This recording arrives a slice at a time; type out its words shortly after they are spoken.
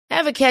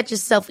Ever catch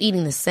yourself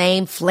eating the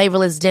same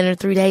flavorless dinner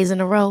 3 days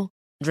in a row?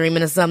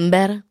 Dreaming of something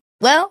better?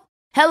 Well,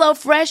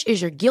 HelloFresh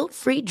is your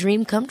guilt-free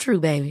dream come true,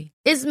 baby.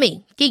 It's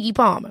me, Keke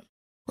Palmer.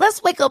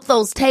 Let's wake up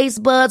those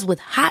taste buds with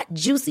hot,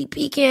 juicy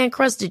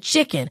pecan-crusted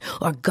chicken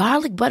or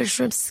garlic butter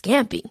shrimp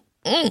scampi.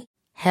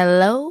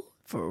 Hello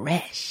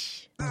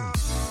Fresh.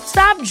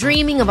 Stop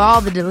dreaming of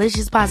all the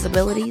delicious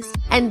possibilities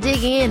and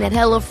dig in at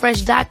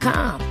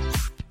HelloFresh.com.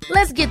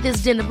 Let's get this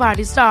dinner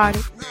party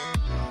started.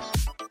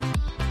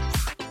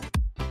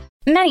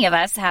 Many of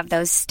us have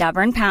those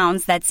stubborn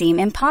pounds that seem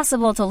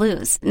impossible to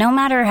lose, no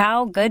matter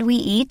how good we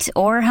eat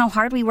or how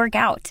hard we work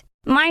out.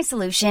 My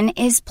solution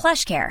is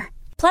PlushCare.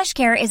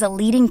 PlushCare is a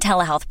leading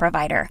telehealth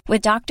provider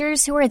with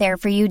doctors who are there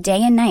for you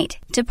day and night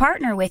to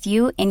partner with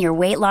you in your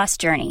weight loss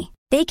journey.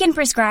 They can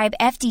prescribe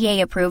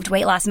FDA-approved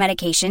weight loss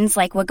medications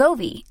like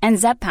Wegovy and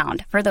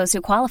Zepbound for those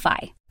who qualify.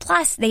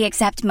 Plus, they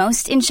accept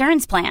most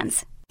insurance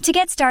plans. To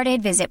get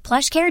started, visit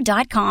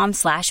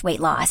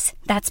plushcare.com/weightloss.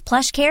 That's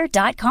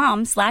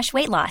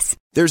plushcare.com/weightloss.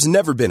 There's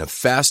never been a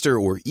faster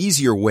or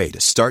easier way to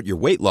start your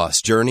weight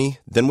loss journey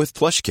than with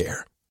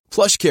PlushCare.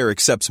 PlushCare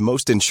accepts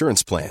most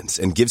insurance plans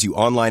and gives you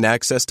online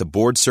access to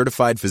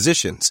board-certified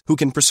physicians who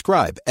can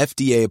prescribe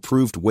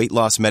FDA-approved weight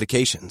loss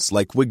medications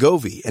like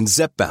Wegovy and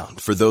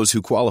Zepbound for those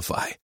who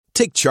qualify.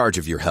 Take charge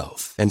of your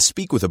health and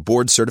speak with a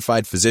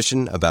board-certified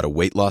physician about a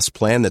weight loss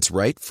plan that's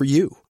right for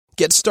you.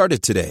 Get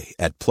started today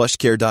at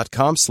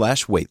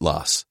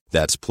plushcare.com/weightloss.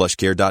 That's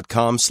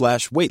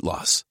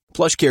plushcare.com/weightloss.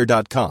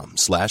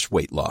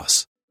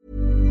 plushcare.com/weightloss.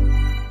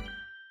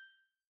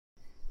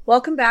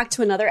 Welcome back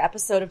to another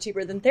episode of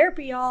Cheaper Than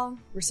Therapy, y'all.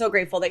 We're so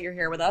grateful that you're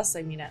here with us.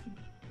 I mean it.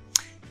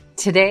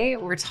 Today,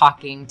 we're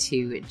talking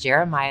to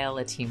Jeremiah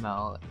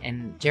Lotemo,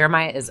 and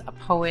Jeremiah is a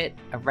poet,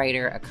 a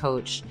writer, a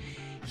coach.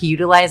 He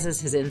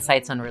utilizes his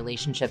insights on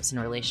relationships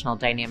and relational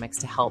dynamics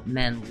to help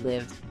men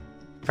live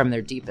from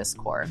their deepest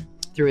core.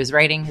 Through his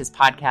writing, his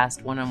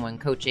podcast, one-on-one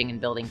coaching,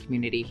 and building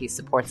community, he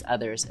supports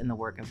others in the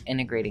work of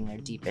integrating their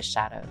deepest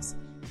shadows.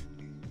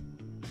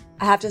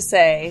 I have to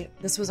say,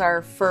 this was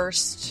our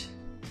first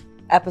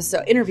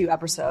interview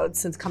episode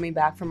since coming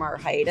back from our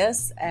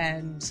hiatus,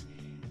 and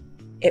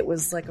it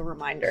was like a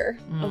reminder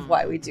of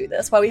why we do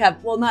this. Not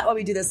why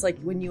we do this, like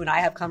when you and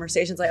I have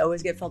conversations, I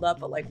always get filled up,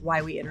 but like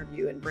why we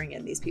interview and bring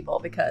in these people,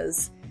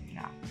 because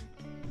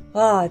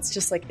it's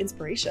just like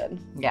inspiration.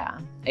 Yeah.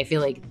 I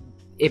feel like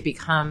it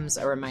becomes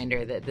a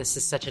reminder that this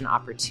is such an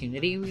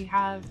opportunity we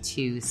have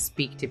to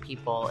speak to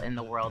people in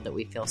the world that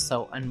we feel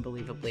so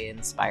unbelievably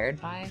inspired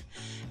by,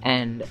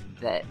 and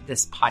that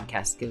this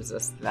podcast gives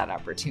us that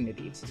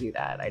opportunity to do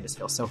that. I just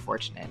feel so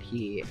fortunate.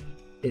 He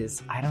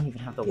is, I don't even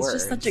have the words.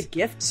 He's just such a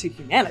gift to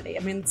humanity.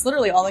 I mean, it's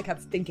literally all I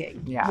kept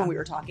thinking when we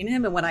were talking to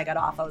him. And when I got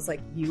off, I was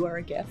like, you are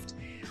a gift.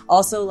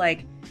 Also,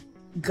 like,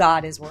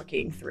 God is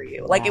working through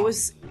you. Like, it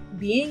was,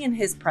 being in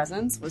his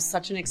presence was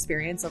such an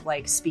experience of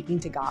like speaking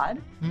to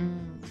God.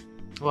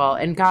 Well,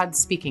 and God's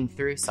speaking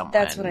through someone.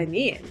 That's what I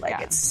mean.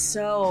 Like, it was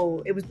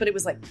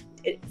like,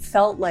 it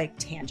felt like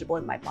tangible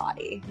in my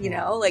body, you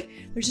know? Like,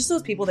 there's just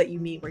those people that you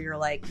meet where you're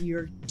like,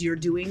 you're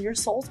doing your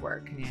soul's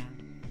work. Yeah.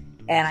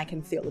 And I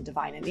can feel the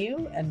divine in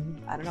you. And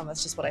I don't know,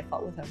 that's just what I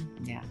felt with him.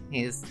 Yeah.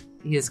 He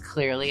is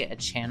clearly a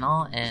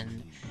channel,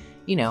 and,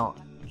 you know,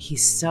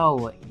 he's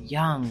so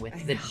young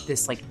with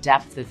this like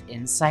depth of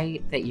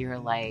insight that you're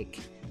like,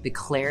 the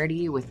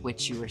clarity with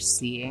which you are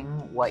seeing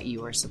what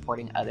you are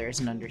supporting others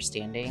and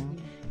understanding,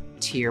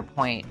 to your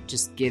point,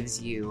 just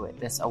gives you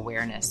this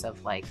awareness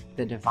of like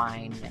the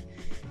divine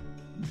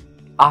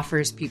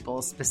offers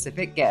people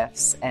specific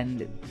gifts,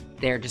 and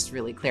they're just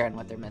really clear on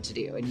what they're meant to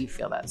do. And you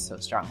feel that so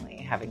strongly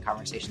having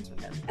conversations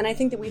with him. And I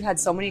think that we've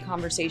had so many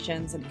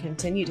conversations and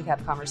continue to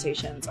have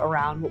conversations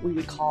around what we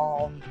would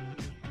call,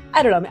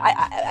 I don't know,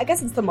 I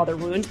guess it's the mother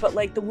wound, but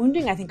like the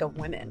wounding, I think, of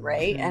women,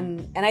 right?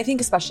 Mm-hmm. And I think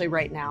especially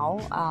right now,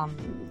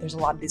 there's a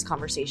lot of these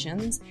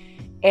conversations.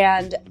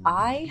 And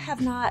I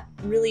have not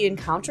really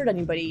encountered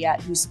anybody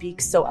yet who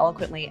speaks so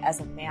eloquently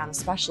as a man,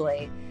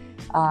 especially,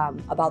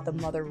 about the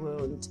mother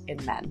wound in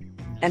men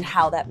and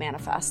how that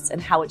manifests and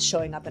how it's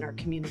showing up in our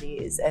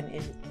communities and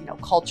in, you know,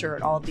 culture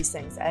and all of these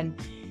things. And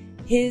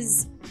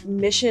his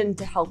mission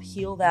to help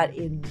heal that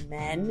in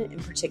men in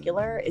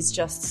particular is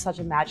just such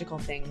a magical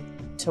thing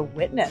to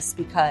witness,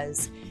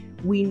 because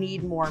we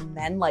need more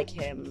men like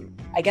him,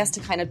 I guess, to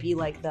kind of be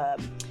like the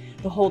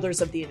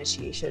holders of the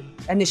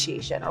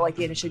initiation or like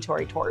the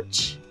initiatory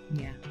torch.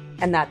 Yeah.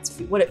 And that's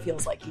what it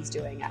feels like he's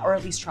doing, or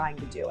at least trying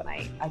to do. And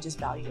I just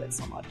value it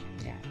so much.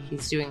 Yeah.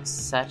 He's doing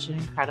such an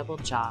incredible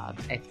job.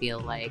 I feel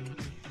like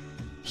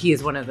he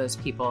is one of those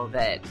people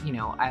that, you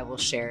know, I will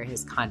share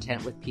his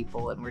content with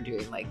people and we're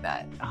doing like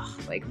that. Oh,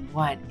 like,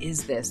 what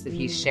is this that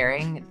he's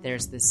sharing?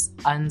 There's this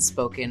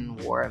unspoken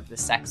war of the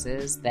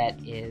sexes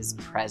that is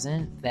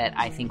present that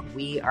I think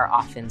we are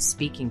often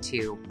speaking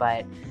to,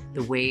 but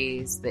the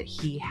ways that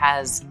he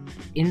has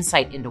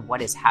insight into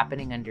what is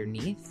happening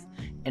underneath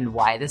and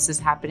why this is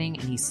happening,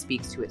 and he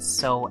speaks to it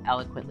so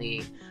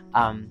eloquently,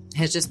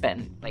 has just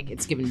been like,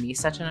 it's given me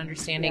such an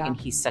understanding, and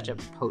he's such a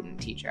potent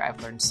teacher.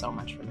 I've learned so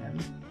much from him.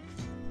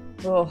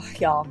 Oh,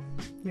 y'all,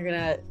 you're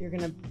gonna.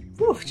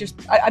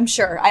 I'm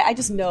sure. I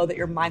just know that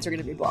your minds are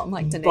going to be blown,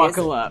 like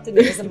Buckle up.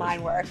 Danae's and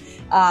mine were.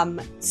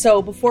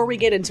 So before we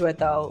get into it,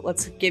 though,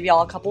 let's give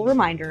y'all a couple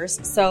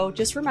reminders. So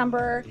just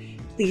remember,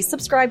 please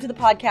subscribe to the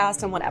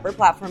podcast on whatever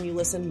platform you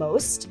listen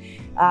most,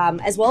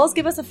 as well as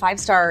give us a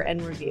 5-star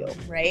and review.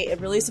 Right, it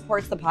really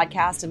supports the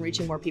podcast and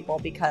reaching more people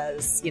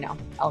because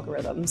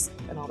algorithms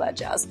and all that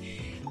jazz.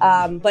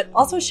 But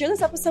also share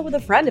this episode with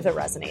a friend if it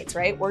resonates.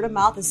 Right, word of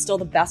mouth is still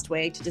the best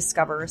way to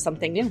discover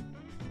something new,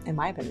 in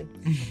my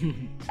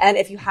opinion. And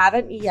if you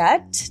haven't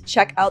yet,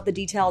 check out the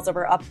details of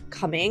our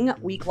upcoming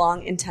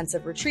week-long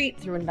intensive retreat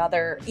through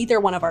either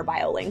one of our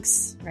bio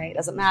links, right?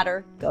 Doesn't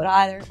matter. Go to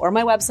either, or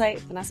my website,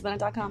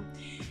 vanessabennett.com.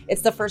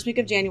 It's the first week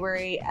of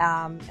January,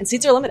 and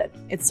seats are limited.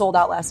 It sold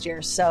out last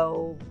year,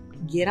 so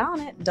get on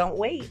it. Don't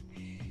wait.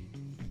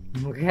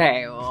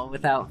 Okay, well,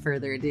 without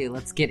further ado,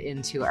 let's get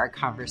into our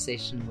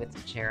conversation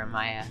with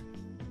Jeremiah.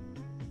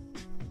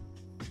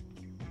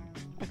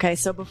 Okay,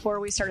 so before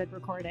we started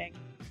recording,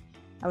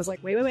 I was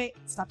like, wait,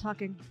 stop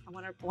talking. I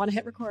want to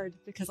hit record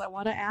because I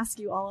want to ask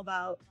you all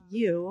about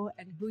you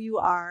and who you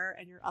are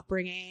and your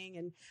upbringing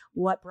and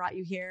what brought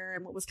you here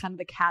and what was kind of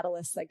the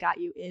catalyst that got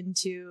you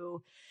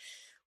into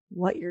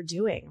what you're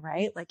doing,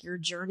 right? Like your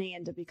journey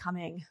into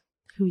becoming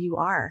who you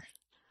are.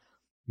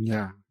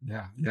 Yeah.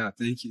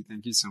 Thank you.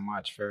 Thank you so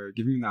much for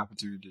giving me the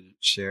opportunity to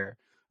share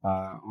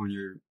on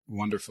your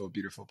wonderful,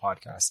 beautiful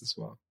podcast as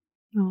well.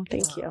 Oh,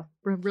 thank you.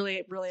 We're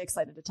really, really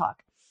excited to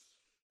talk.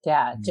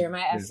 Yeah,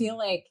 Jeremiah, I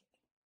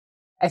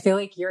feel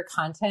like your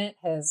content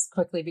has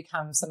quickly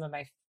become some of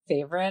my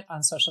favorite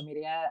on social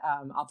media.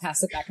 I'll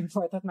pass it back and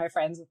forth with my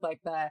friends with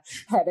like the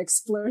head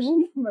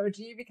explosion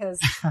emoji because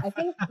I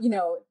think,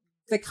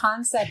 the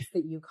concepts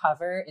that you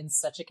cover in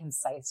such a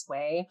concise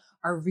way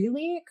are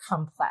really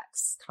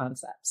complex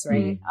concepts,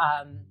 right?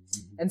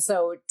 And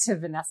so to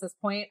Vanessa's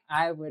point,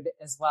 I would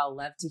as well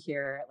love to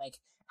hear like,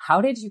 how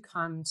did you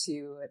come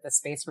to the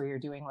space where you're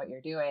doing what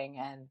you're doing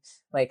and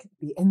like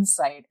the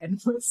insight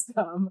and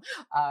wisdom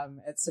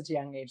at such a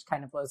young age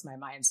kind of blows my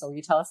mind. So will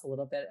you tell us a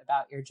little bit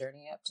about your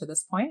journey up to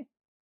this point?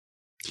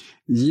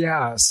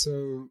 Yeah.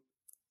 So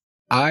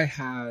I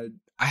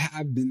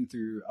have been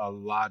through a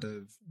lot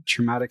of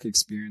traumatic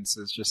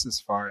experiences just as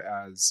far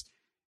as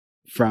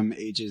from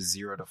ages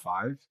 0 to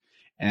 5.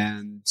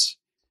 And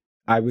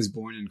I was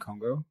born in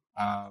Congo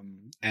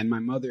and my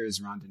mother is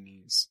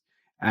Rwandese.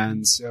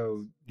 And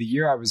so the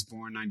year I was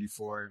born,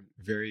 94,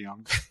 very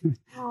young.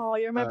 Oh,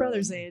 you're my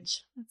brother's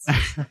age.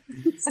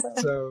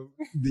 So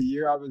the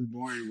year I was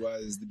born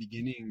was the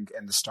beginning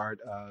and the start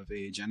of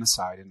a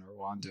genocide in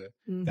Rwanda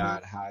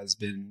that has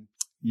been,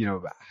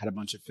 had a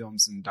bunch of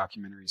films and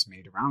documentaries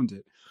made around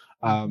it.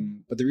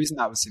 But the reason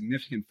that was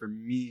significant for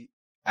me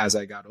as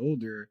I got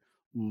older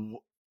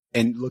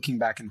and looking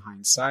back in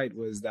hindsight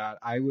was that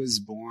I was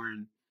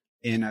born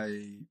in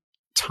a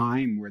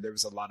time where there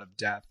was a lot of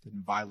death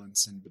and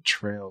violence and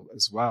betrayal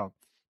as well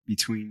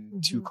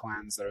between two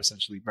clans that are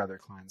essentially brother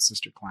clans,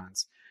 sister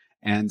clans.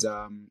 And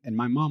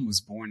my mom was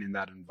born in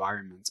that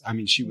environment. I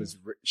mean, she was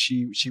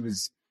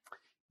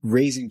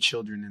raising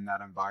children in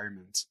that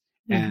environment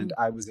and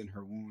I was in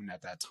her womb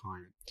at that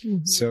time.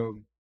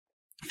 So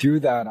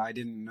through that, I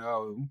didn't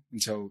know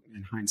until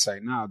in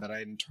hindsight now that I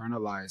had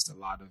internalized a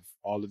lot of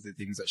all of the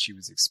things that she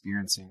was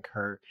experiencing,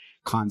 her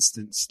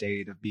constant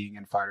state of being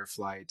in fight or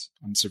flight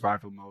on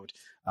survival mode,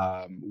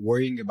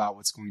 worrying about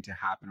what's going to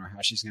happen or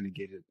how she's going to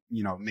get it,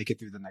 make it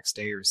through the next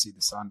day or see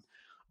the sun.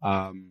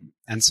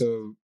 And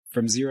so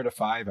from 0 to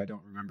 5, I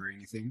don't remember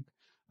anything.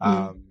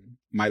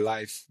 My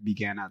life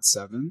began at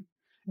 7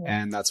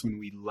 and that's when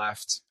we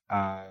left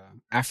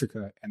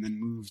Africa and then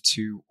moved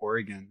to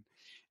Oregon.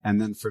 And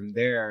then from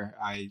there,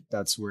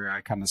 that's where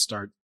I kind of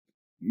start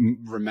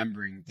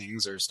remembering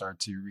things or start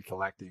to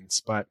recollect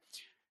things. But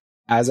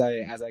as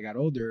I got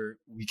older,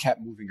 we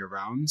kept moving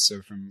around.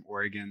 So from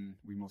Oregon,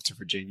 we moved to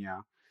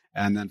Virginia.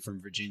 And then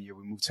from Virginia,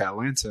 we moved to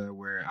Atlanta,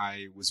 where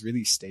I was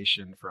really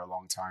stationed for a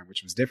long time,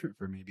 which was different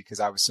for me because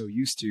I was so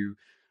used to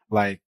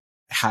like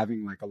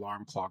having like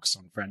alarm clocks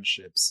on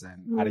friendships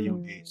and at a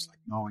young age, like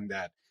knowing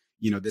that,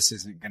 this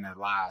isn't going to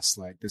last.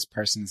 Like this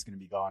person is going to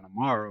be gone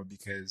tomorrow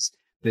because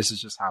this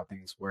is just how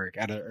things work.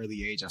 At an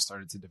early age, I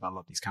started to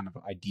develop these kind of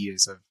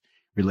ideas of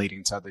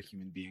relating to other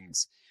human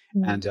beings.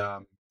 And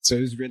so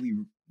it was really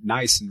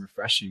nice and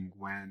refreshing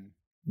when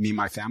me and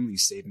my family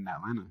stayed in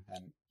Atlanta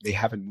and they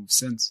haven't moved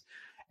since.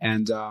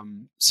 And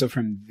so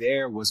from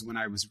there was when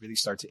I was really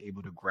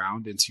able to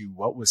ground into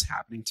what was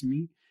happening to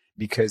me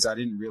because I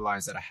didn't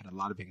realize that I had a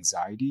lot of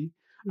anxiety.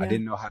 I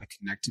didn't know how to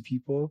connect to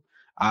people.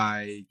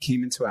 I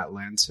came into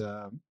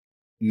Atlanta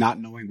not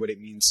knowing what it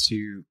means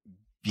to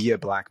be a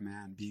Black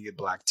man, being a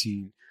Black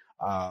teen.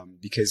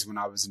 Because when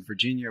I was in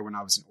Virginia, when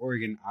I was in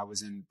Oregon, I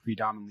was in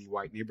predominantly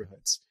white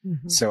neighborhoods.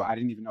 So I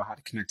didn't even know how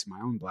to connect to my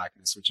own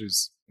Blackness, which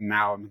is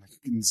now I'm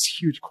in this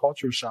huge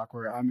culture shock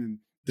where I'm in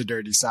the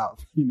dirty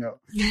South, and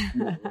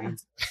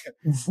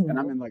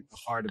I'm in like the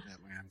heart of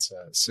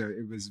Atlanta. So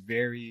it was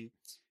very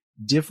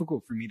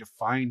difficult for me to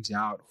find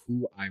out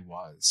who I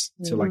was,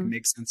 to like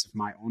make sense of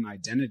my own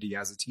identity.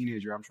 As a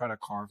teenager, I'm trying to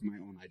carve my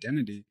own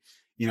identity,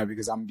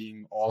 because I'm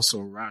being also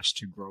rushed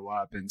to grow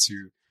up and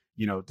to,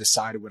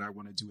 decide what I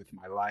want to do with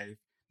my life,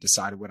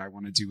 decide what I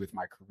want to do with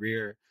my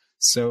career.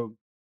 So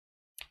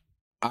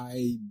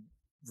I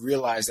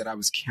realized that I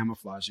was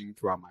camouflaging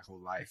throughout my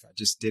whole life. I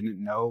just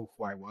didn't know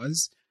who I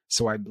was.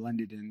 So I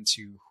blended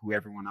into who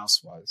everyone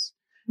else was.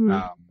 When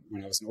I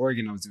was in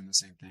Oregon, I was doing the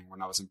same thing.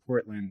 When I was in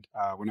Portland,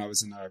 when I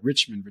was in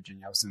Richmond,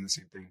 Virginia, I was doing the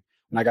same thing.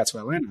 When I got to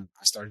Atlanta,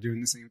 I started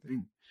doing the same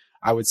thing.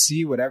 I would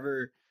see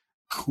whatever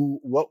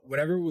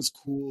was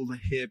cool,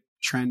 hip,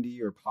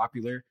 trendy, or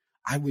popular.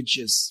 I would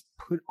just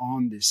put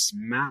on this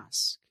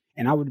mask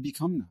and I would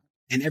become that.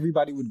 And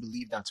everybody would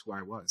believe that's who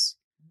I was.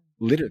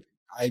 Literally,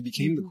 I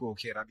became the cool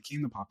kid. I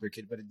became the popular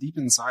kid. But deep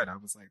inside, I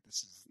was like,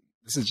 this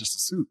is just a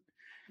suit.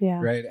 Yeah.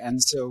 Right.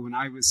 And so when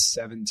I was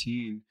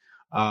 17,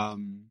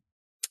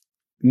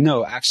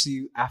 no,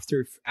 actually,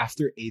 after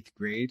 8th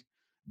grade,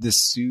 the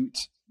suit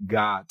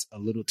got a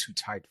little too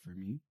tight for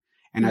me.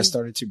 And I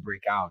started to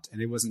break out.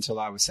 And it wasn't until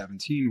I was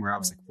 17 where I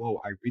was like, whoa,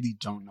 I really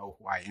don't know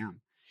who I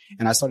am.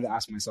 And I started to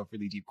ask myself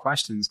really deep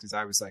questions, because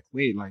I was like,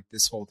 wait, like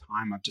this whole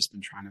time I've just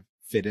been trying to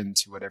fit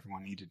into what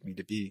everyone needed me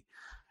to be.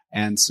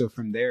 And so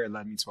from there, it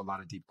led me to a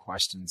lot of deep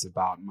questions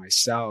about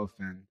myself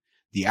and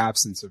the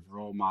absence of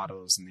role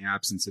models and the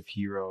absence of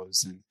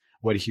heroes, and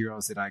what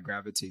heroes did I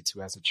gravitate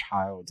to as a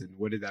child, and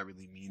what did that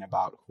really mean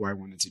about who I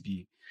wanted to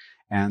be.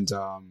 And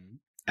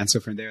so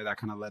from there, that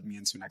kind of led me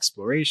into an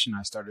exploration.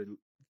 I started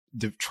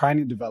trying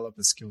to develop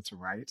a skill to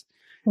write.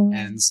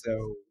 And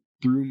so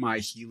through my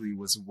healing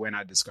was when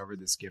I discovered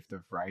this gift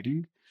of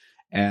writing.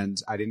 And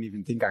I didn't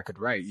even think I could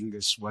write.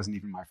 English wasn't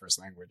even my first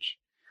language.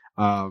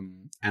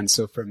 And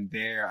so from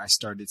there, I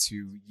started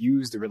to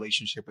use the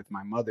relationship with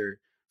my mother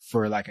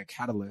for like a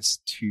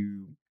catalyst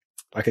to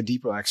like a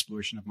deeper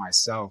exploration of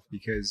myself,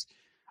 because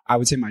I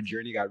would say my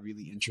journey got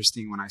really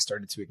interesting when I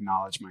started to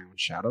acknowledge my own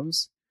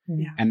shadows.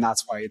 Yeah. And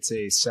that's why it's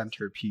a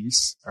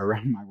centerpiece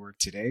around my work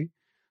today.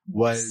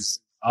 Was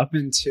up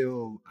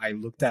until I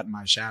looked at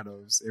my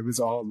shadows, it was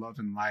all love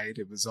and light.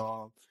 It was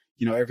all,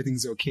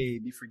 everything's okay.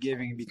 Be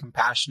forgiving, be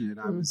compassionate.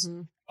 I was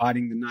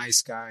embodying the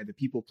nice guy, the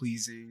people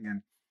pleasing.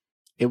 And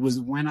it was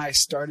when I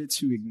started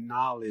to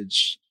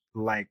acknowledge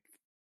like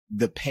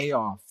the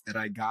payoff that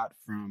I got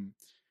from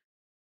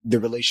the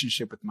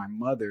relationship with my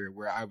mother,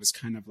 where I was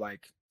kind of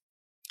like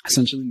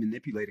essentially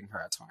manipulating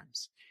her at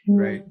times,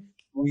 right?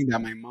 Knowing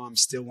that my mom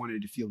still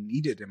wanted to feel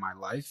needed in my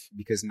life,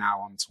 because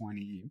now I'm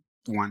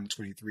 21,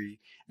 23,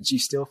 and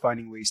she's still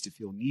finding ways to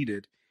feel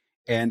needed.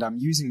 And I'm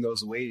using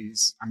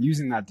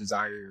that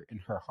desire in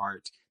her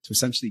heart to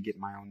essentially get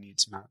my own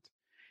needs met.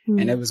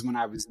 And it was when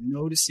I was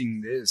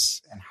noticing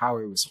this and how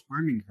it was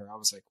harming her, I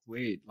was like,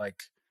 wait,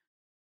 like,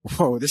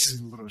 whoa, this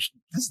is a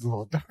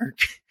little dark.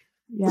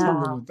 Yeah. It's a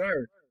little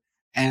dark.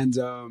 And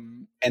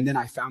then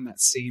I found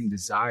that same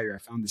desire. I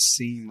found the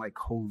same like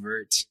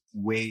covert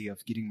way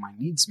of getting my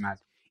needs met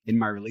in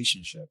my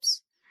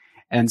relationships.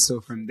 And so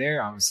from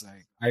there, I was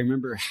like, I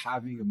remember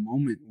having a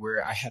moment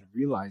where I had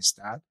realized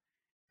that,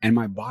 and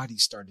my body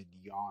started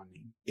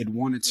yawning. It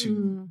wanted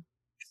to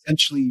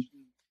essentially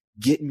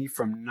get me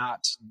from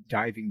not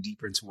diving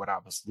deeper into what I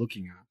was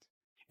looking at.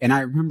 And I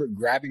remember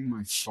grabbing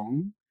my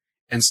phone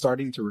and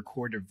starting to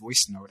record a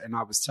voice note. And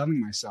I was telling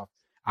myself,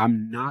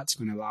 I'm not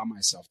going to allow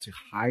myself to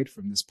hide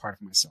from this part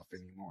of myself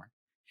anymore.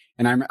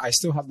 And I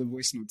still have the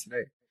voice note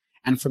today.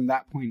 And from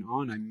that point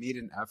on, I made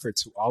an effort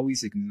to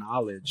always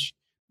acknowledge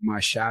my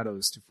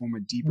shadows, to form a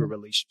deeper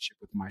relationship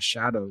with my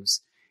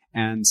shadows.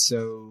 And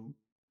so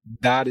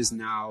that is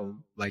now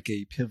like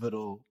a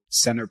pivotal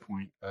center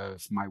point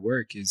of my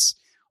work, is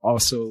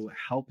also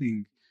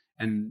helping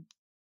and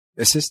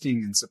assisting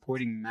and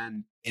supporting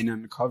men in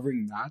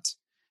uncovering that,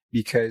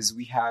 because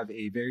we have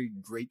a very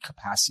great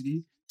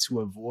capacity to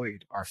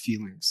avoid our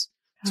feelings,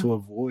 to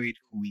avoid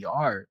who we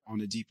are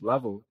on a deep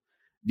level,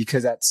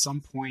 because at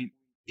some point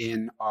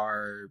in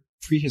our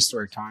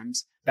prehistoric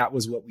times, that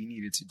was what we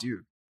needed to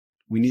do.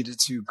 We needed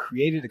to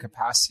create a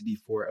capacity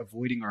for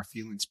avoiding our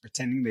feelings,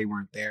 pretending they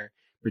weren't there,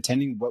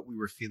 pretending what we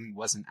were feeling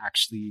wasn't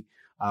actually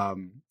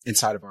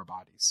inside of our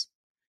bodies.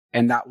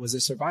 And that was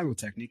a survival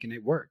technique, and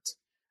it worked.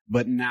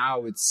 But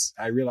now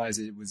I realized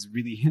it was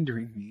really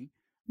hindering me,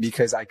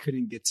 because I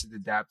couldn't get to the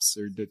depths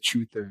or the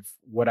truth of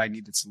what I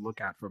needed to look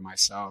at for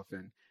myself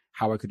and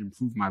how I could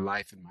improve my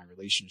life and my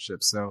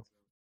relationships.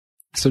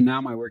 So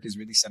now my work is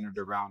really centered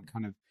around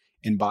kind of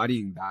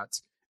embodying that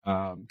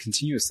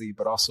continuously,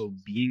 but also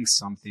being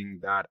something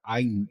that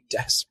I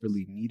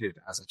desperately needed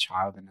as a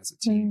child and as a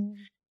teen.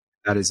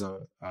 That is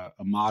a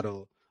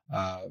model,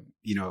 a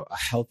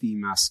healthy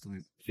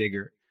masculine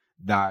figure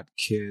that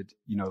could,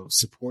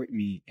 support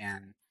me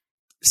and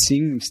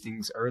seeing these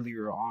things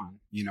earlier on.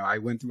 I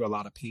went through a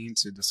lot of pain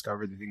to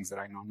discover the things that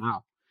I know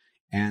now.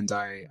 And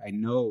I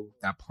know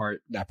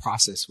that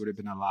process would have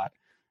been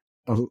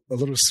a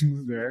little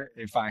smoother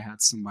if I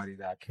had somebody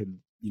that could,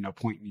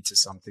 point me to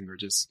something, or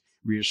just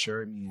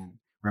reassure me and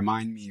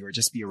remind me, or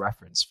just be a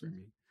reference for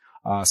me.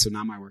 So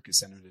now my work is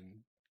centered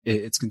in,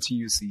 it's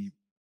continuously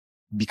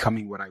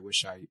becoming what I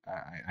wish I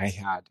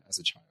had as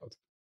a child.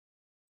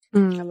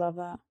 I love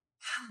that.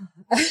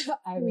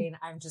 I mean,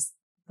 I'm just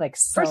like,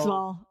 First of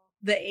all,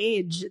 the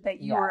age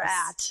that you were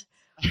at.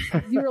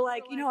 You were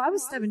like, I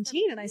was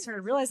 17 and I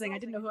started realizing I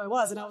didn't know who I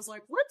was. And I was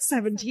like, what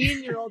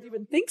 17-year-old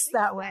even thinks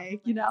that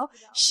way?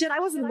 Shit, I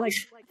wasn't like,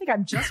 I think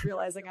I'm just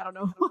realizing I don't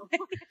know who I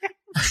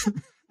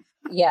am.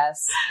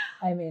 Yes.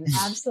 I mean,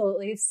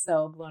 absolutely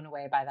so blown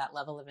away by that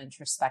level of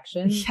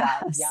introspection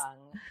that young,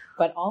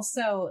 but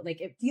also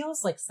like, it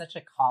feels like such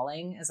a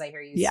calling as I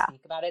hear you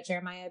speak about it,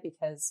 Jeremiah,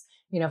 because,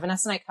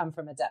 Vanessa and I come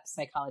from a depth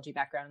psychology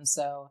background.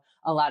 So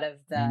a lot of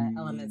the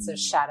elements of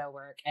shadow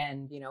work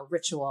and,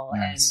 ritual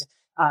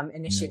and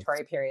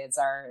initiatory periods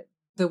are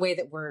the way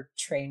that we're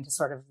trained to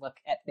sort of look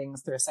at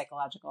things through a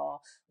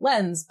psychological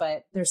lens.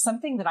 But there's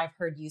something that I've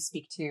heard you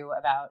speak to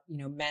about,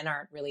 men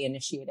aren't really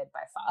initiated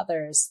by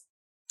fathers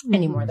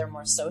anymore. They're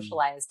more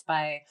socialized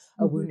by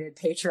a wounded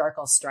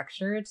patriarchal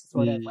structure to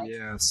sort of like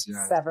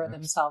sever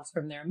themselves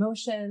from their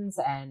emotions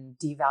and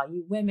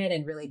devalue women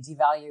and really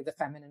devalue the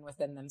feminine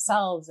within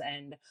themselves.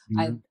 And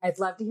I'd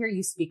love to hear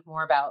you speak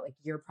more about like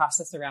your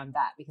process around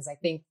that, because I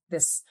think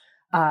this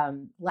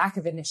lack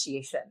of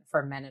initiation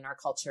for men in our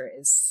culture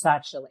is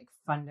such a like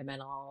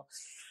fundamental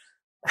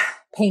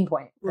pain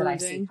point that I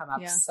see come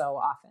up so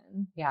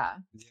often. Yeah.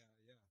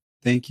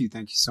 Thank you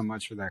so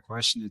much for that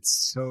question.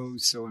 It's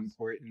so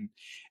important.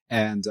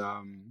 And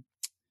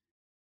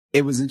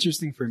it was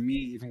interesting for me,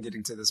 even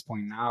getting to this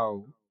point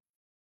now,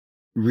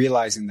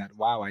 realizing that,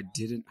 wow, I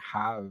didn't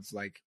have,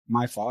 like,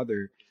 my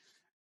father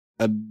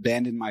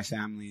abandoned my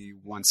family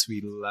once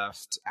we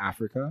left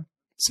Africa.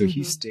 So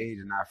he stayed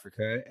in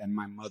Africa, and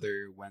my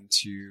mother went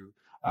to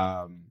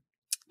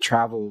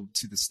travel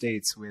to the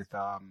States with,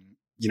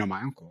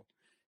 my uncle.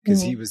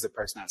 Because he was the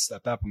person that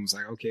stepped up and was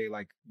like, okay,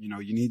 like,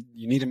 you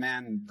need a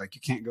man, like,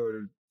 you can't go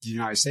to the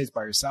United States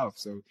by yourself.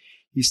 So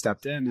he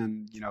stepped in,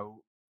 and,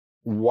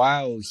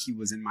 while he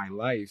was in my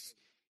life,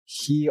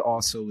 he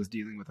also was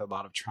dealing with a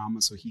lot of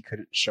trauma. So he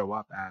couldn't show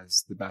up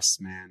as the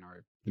best man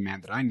or the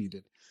man that I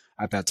needed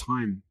at that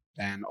time.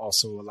 And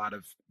also a lot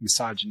of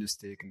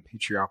misogynistic and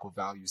patriarchal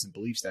values and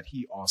beliefs that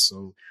he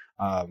also,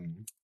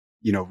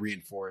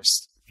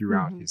 reinforced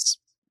throughout his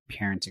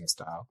parenting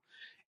style.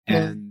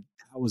 And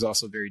that was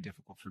also very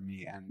difficult for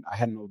me. And I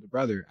had an older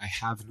brother. I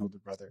have an older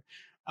brother.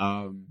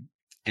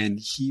 And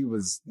he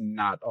was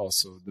not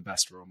also the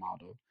best role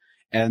model.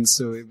 And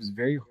so it was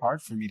very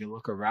hard for me to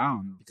look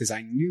around, because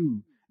I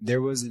knew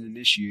there was an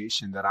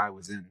initiation that I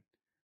was in.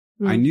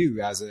 I knew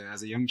as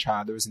a young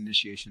child, there was an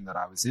initiation that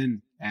I was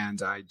in,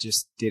 and I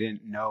just didn't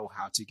know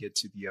how to get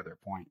to the other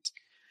point.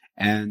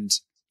 And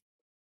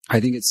I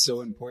think it's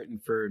so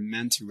important for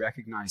men to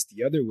recognize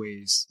the other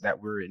ways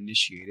that we're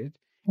initiated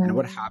and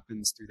what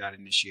happens through that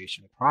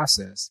initiation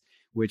process,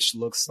 which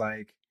looks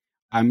like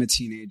I'm a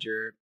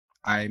teenager,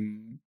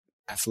 I'm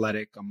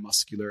athletic, I'm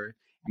muscular,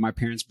 and my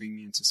parents bring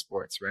me into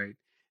sports, right?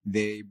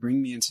 They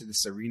bring me into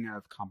this arena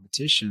of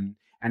competition.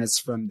 And it's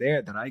from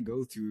there that I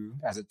go through,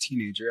 as a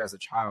teenager, as a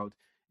child,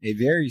 a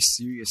very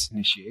serious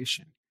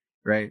initiation,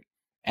 right?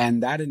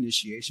 And that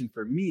initiation,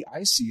 for me,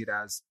 I see it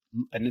as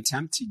an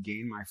attempt to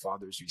gain my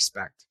father's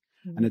respect,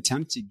 an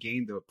attempt to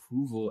gain the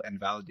approval and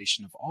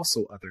validation of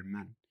also other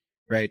men,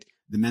 right?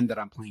 The men that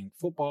I'm playing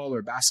football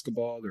or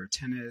basketball or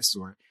tennis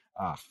or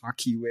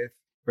hockey with,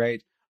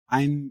 right?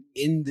 I'm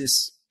in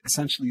this,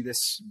 essentially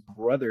this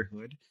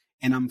brotherhood,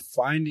 and I'm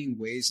finding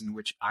ways in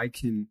which I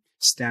can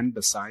stand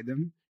beside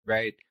them,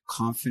 right?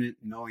 Confident,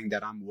 knowing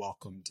that I'm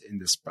welcomed in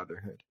this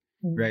brotherhood,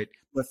 right?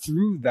 But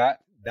through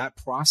that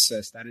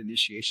process, that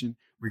initiation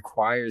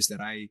requires that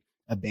I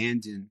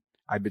abandon,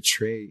 I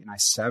betray, and I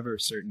sever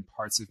certain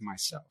parts of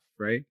myself,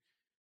 right?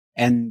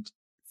 And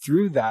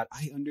through that,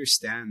 I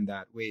understand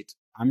that, wait,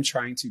 I'm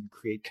trying to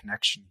create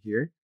connection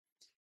here.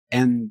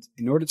 And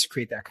in order to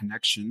create that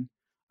connection,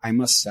 I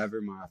must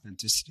sever my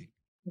authenticity,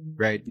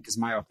 right? Because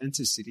my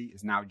authenticity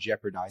is now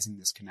jeopardizing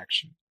this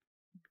connection.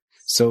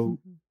 So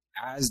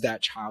as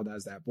that child,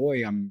 as that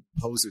boy, I'm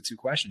posed with two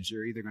questions.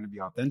 You're either going to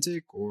be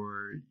authentic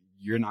or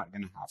you're not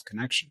going to have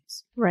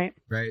connections. Right.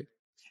 Right.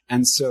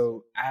 And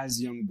so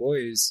as young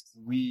boys,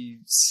 we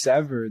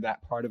sever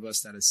that part of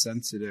us that is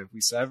sensitive.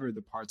 We sever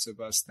the parts of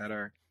us that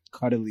are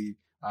cuddly,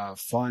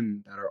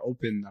 fun, that are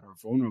open, that are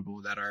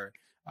vulnerable, that are,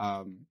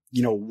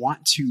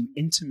 want to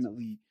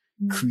intimately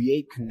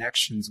create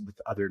connections with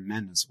other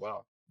men as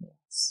well.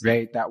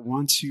 Right. That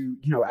want to,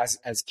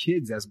 as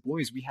kids, as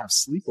boys, we have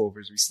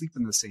sleepovers. We sleep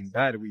in the same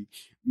bed. We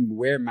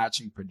wear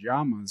matching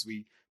pajamas.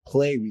 We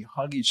play, we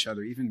hug each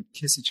other, even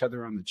kiss each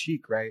other on the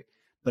cheek. Right.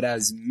 But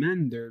as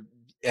men,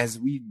 as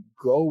we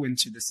go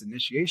into this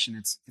initiation,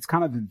 it's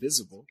kind of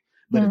invisible,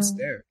 but it's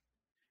there.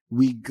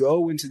 We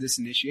go into this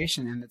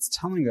initiation and it's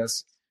telling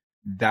us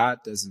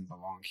that doesn't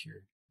belong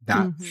here.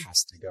 That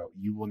has to go.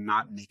 You will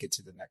not make it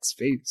to the next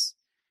phase.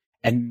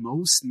 And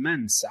most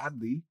men,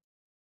 sadly,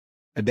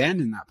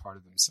 abandon that part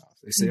of themselves.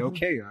 They say,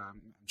 okay,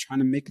 I'm trying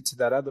to make it to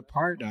that other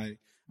part. I'm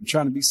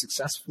trying to be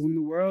successful in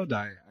the world.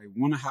 I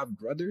want to have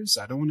brothers.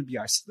 I don't want to be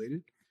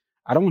isolated.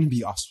 I don't want to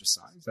be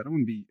ostracized. I don't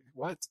want to be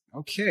what?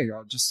 Okay,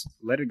 I'll just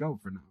let it go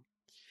for now.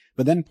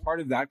 But then part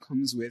of that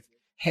comes with,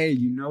 hey,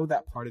 you know,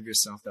 that part of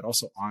yourself that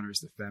also honors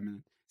the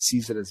feminine,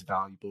 sees it as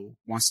valuable,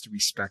 wants to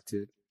respect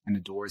it and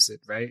adores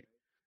it, right?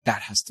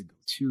 That has to go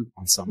too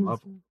on some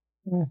level.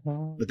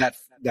 But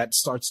that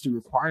starts to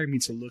require me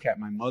to look at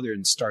my mother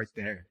and start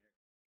there,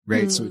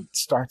 right? So it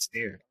starts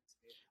there.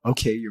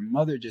 Okay, your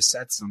mother just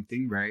said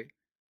something, right?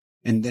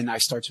 And then I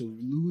start to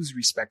lose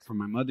respect for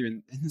my mother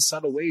in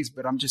subtle ways,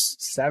 but I'm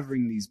just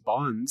severing these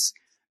bonds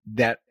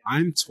that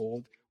I'm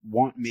told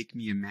won't make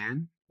me a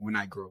man when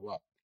I grow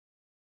up,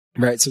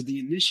 right? So the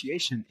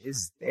initiation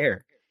is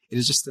there. It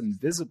is just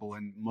invisible.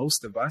 And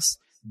most of us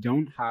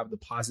don't have the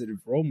positive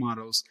role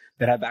models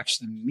that have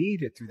actually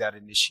made it through that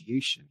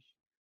initiation.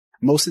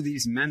 Most of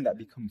these men that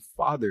become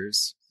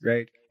fathers,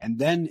 right, and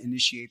then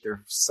initiate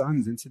their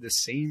sons into the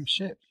same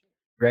shit,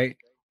 right,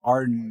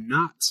 are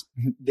not,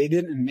 they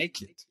didn't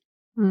make it.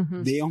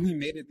 They only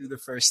made it through the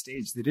first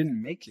stage. They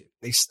didn't make it.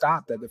 They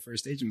stopped at the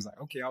first stage and was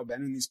like, okay, I'll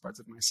abandon these parts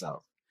of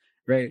myself,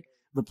 right?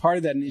 But part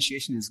of that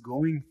initiation is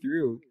going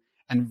through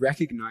and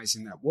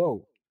recognizing that,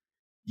 whoa,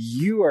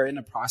 you are in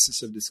a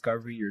process of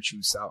discovering your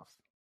true self.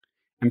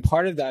 And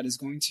part of that is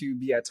going to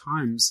be at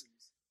times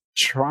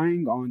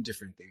trying on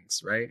different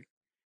things, right?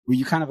 Where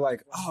you kind of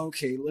like, oh,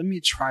 okay, let me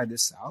try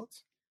this out,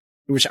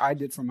 which I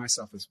did for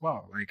myself as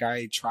well. Like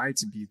I tried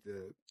to be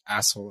the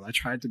asshole. I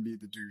tried to be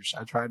the douche.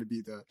 I tried to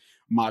be the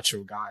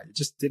macho guy. It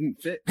just didn't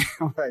fit.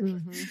 Like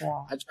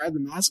I tried the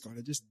mask on.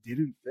 It just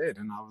didn't fit.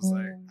 And I was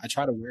like, I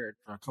tried to wear it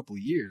for a couple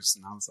of years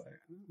and I was like,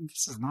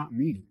 this is not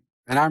me.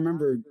 And I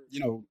remember, you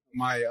know,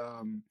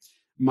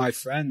 my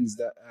friends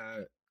that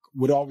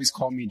would always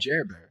call me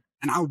Jeremie.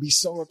 And I would be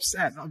so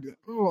upset. I'd be like,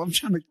 oh, I'm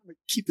trying to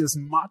keep this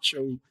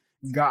macho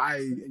guy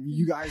and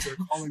you guys are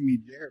calling me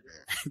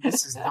Jeremie.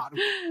 This is not who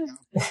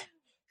I am.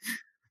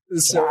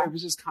 So it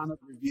was just kind of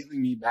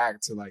revealing me back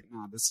to like,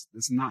 no, this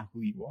is not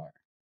who you are,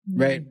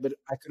 right? But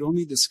I could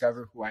only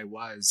discover who I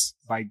was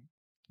by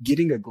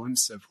getting a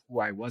glimpse of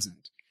who I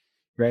wasn't,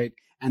 right?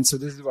 And so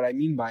this is what I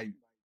mean by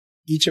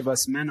each of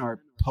us men are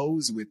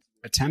posed with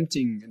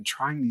attempting and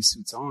trying these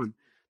suits on,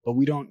 but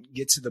we don't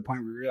get to the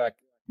point where we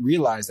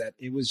realize that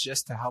it was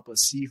just to help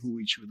us see who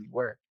we truly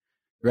were,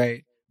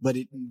 right? But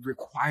it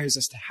requires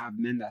us to have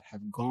men that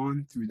have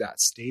gone through that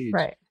stage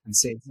and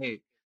say, hey,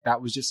 that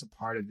was just a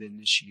part of the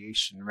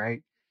initiation,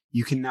 right?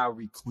 You can now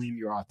reclaim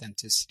your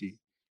authenticity,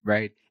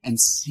 right? And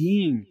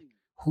seeing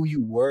who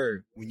you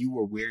were when you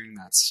were wearing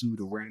that suit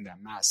or wearing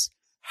that mask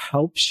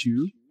helps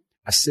you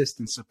assist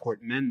and support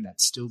men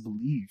that still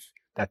believe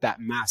that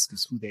that mask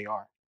is who they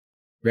are,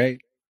 right?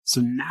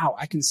 So now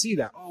I can see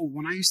that, oh,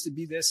 when I used to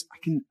be this,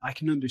 I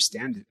can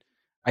understand it.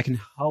 I can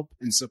help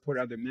and support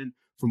other men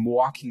from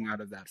walking out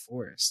of that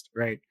forest,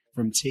 right?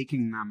 From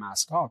taking that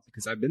mask off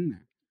because I've been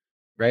there.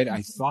 Right?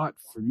 I thought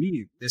for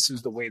me, this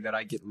is the way that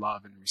I get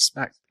love and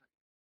respect.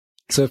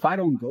 So if I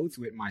don't go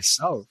through it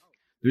myself,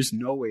 there's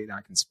no way that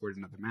I can support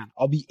another man.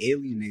 I'll be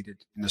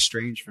alienated and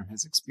estranged from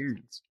his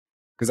experience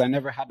because I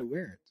never had to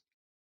wear it.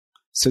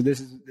 So this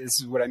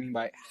is what I mean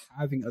by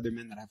having other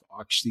men that have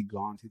actually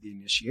gone through the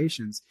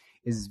initiations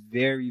is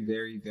very,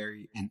 very,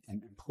 very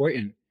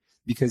important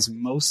because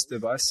most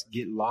of us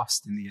get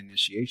lost in the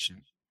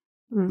initiation.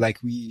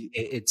 Like the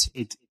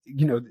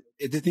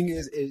thing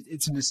is,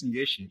 it's an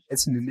initiation.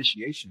 It's an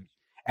initiation.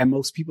 And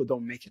most people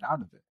don't make it out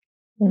of it.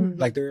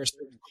 Like there are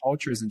certain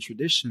cultures and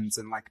traditions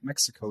in like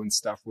Mexico and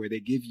stuff where they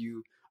give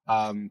you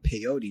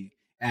peyote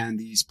and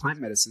these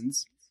plant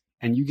medicines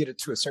and you get it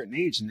to a certain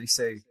age and they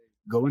say,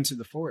 go into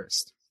the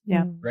forest.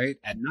 Yeah. Right?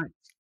 At night.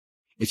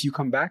 If you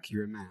come back,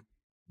 you're a man.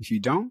 If you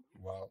don't,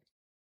 well,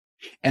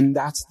 and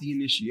that's the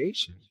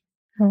initiation.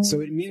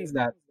 So it means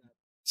that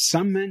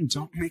some men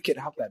don't make it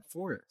out that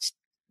forest.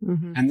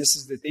 And this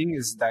is the thing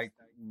is like,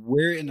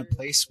 we're in a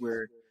place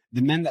where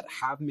the men that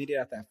have made it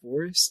out that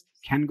forest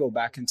can go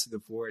back into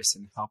the forest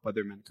and help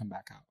other men come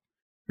back out,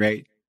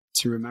 right?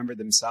 To remember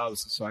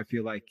themselves. So I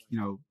feel like, you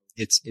know,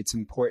 it's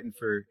important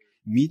for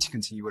me to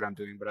continue what I'm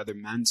doing, but other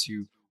men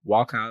to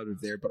walk out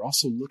of there, but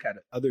also look at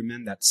other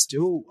men that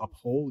still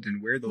uphold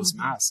and wear those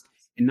masks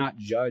and not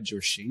judge or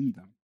shame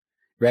them,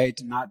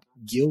 right? Not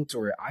guilt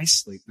or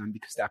isolate them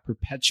because that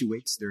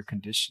perpetuates their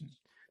condition.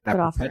 That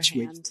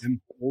perpetuates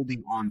them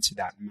holding on to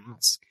that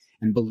mask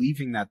and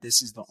believing that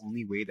this is the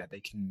only way that they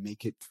can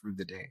make it through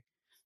the day.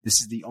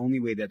 This is the only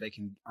way that they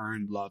can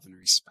earn love and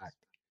respect,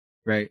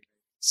 right?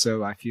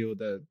 So I feel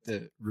the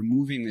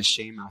removing the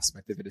shame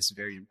aspect of it is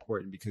very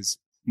important because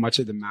much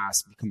of the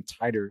masks become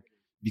tighter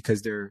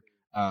because they're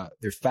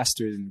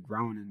festered and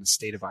grown in a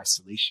state of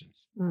isolation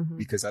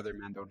because other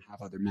men don't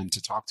have other men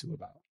to talk to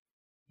about.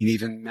 And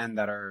even men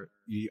that are,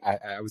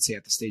 I would say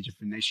at the stage of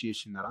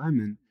initiation that I'm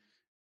in,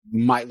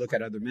 might look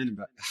at other men and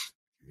be like,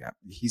 yeah,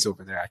 he's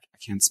over there. I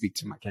can't speak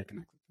to him. I can't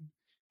connect with him.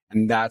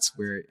 And that's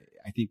where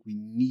I think we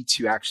need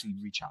to actually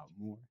reach out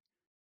more.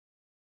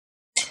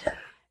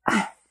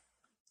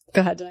 Go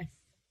ahead, Jenny.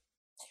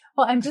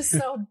 Well, I'm just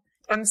so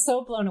I'm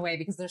so blown away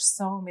because there's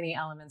so many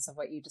elements of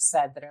what you just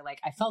said that are like,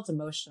 I felt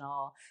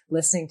emotional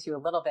listening to a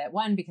little bit.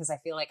 One, because I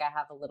feel like I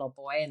have a little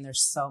boy and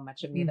there's so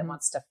much of me that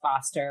wants to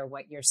foster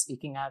what you're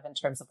speaking of in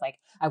terms of like,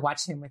 I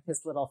watch him with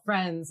his little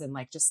friends and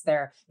like, just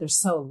they're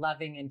so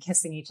loving and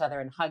kissing each other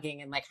and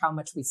hugging and like how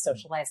much we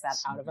socialize that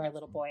out of our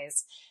little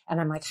boys. And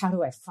I'm like, how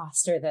do I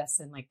foster this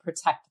and like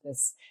protect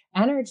this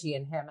energy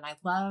in him? And I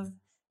love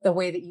the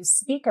way that you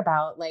speak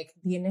about like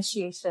the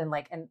initiation,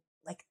 like, and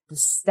like the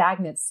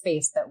stagnant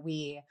space that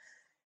we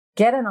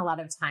get in a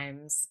lot of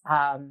times.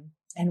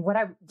 And what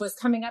I was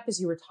coming up as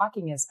you were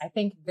talking is I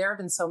think there have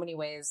been so many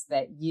ways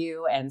that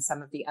you and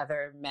some of the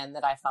other men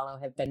that I follow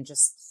have been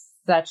just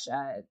such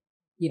a,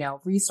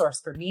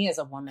 resource for me as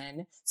a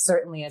woman,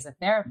 certainly as a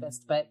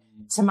therapist, but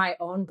to my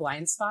own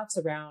blind spots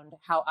around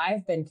how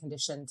I've been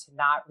conditioned to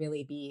not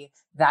really be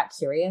that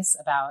curious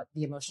about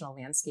the emotional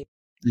landscape.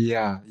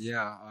 Yeah.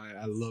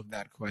 I love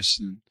that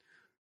question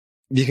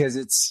because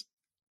it's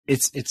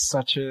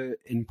such an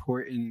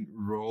important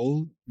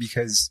role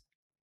because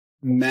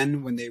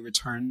men, when they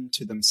return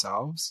to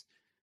themselves,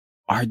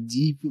 are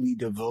deeply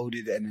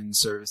devoted and in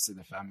service to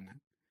the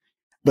feminine.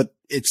 But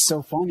it's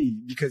so funny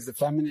because the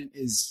feminine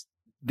is,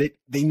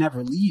 they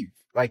never leave.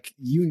 Like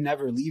you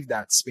never leave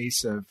that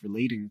space of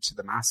relating to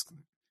the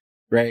masculine,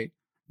 right?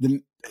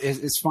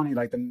 It's funny,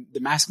 like the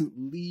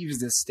masculine leaves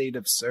this state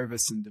of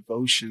service and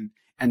devotion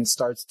and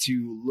starts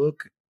to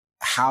look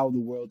how the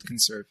world can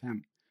serve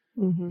him.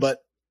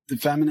 But the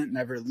feminine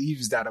never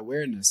leaves that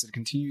awareness. It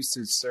continues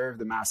to serve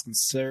the masculine,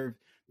 serve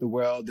the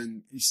world,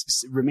 and it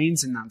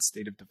remains in that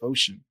state of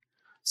devotion.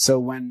 So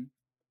when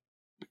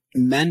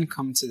men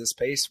come to this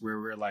place where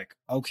we're like,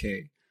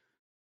 okay,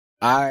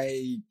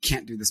 I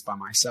can't do this by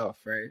myself,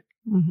 right?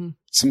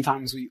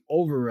 Sometimes we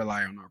over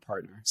rely on our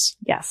partners.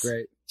 Yes.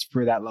 Right.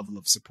 For that level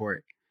of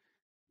support.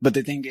 But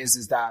the thing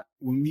is that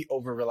when we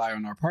over rely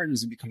on our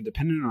partners and become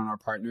dependent on our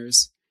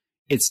partners,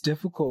 it's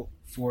difficult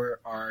for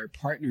our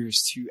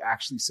partners to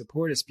actually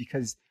support us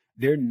because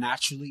they're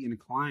naturally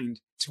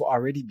inclined to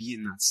already be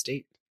in that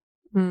state,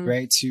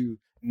 right? To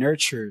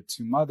nurture,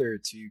 to mother,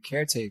 to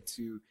caretake,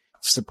 to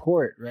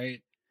support,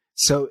 right?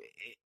 So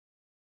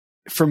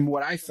from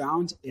what I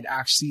found, it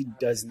actually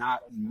does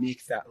not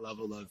make that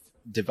level of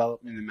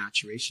development and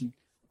maturation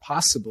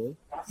possible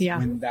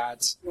when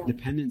that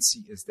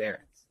dependency is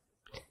there.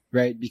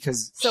 Right,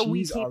 because so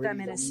we keep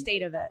them in a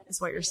state of it, is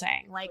what you're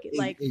saying. Like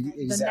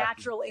exactly, the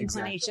natural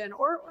inclination,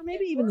 or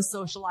maybe even the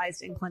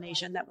socialized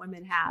inclination that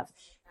women have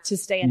to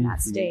stay in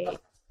that state,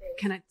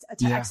 can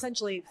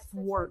essentially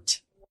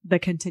thwart the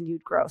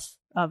continued growth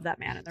of that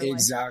man in their life.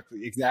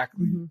 Exactly.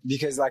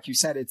 Because, like you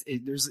said,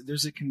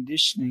 there's a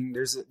conditioning.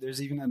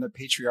 There's even a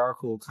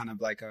patriarchal kind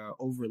of like a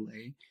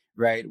overlay,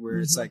 right? Where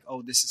it's like,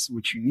 oh, this is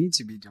what you need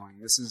to be doing.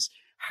 This is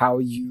how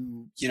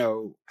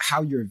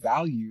how you're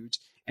valued.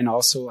 And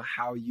also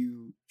how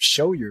you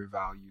show your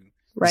value.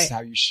 Right. This is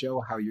how you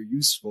show how you're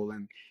useful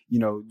and,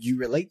 you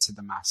relate to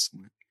the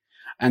masculine.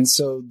 And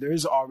so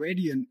there's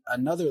already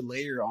another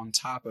layer on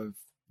top of,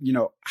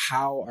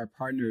 how our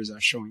partners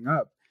are showing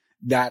up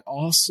that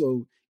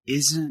also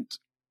isn't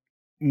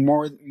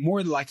more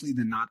likely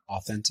than not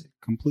authentic,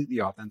 completely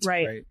authentic.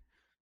 Right.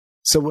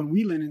 So when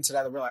we lean into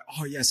that, we're like,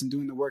 oh, yes, I'm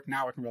doing the work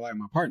now. I can rely on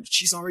my partner.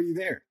 She's already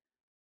there.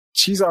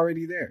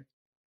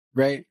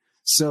 Right.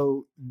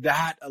 So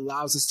that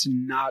allows us to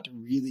not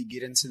really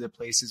get into the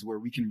places where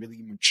we can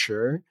really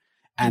mature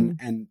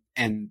and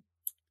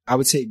I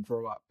would say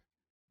grow up,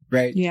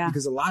 right? Yeah.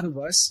 Because a lot of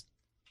us,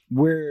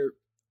 we're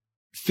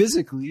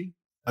physically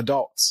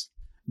adults,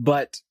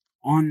 but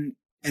on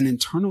an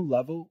internal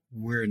level,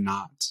 we're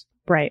not.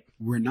 Right.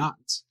 We're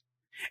not.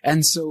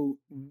 And so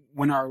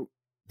when our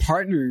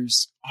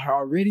partners are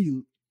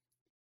already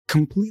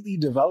completely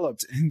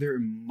developed in their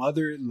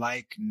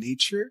mother-like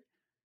nature,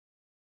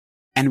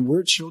 and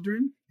we're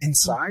children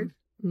inside,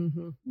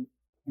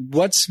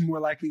 what's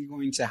more likely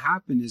going to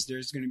happen is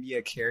there's going to be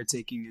a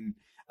caretaking and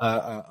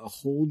a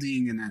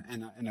holding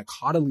and a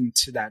coddling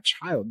to that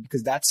child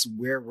because that's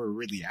where we're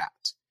really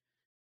at,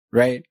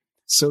 right?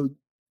 So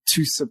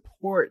to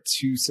support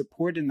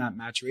in that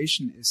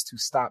maturation is to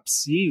stop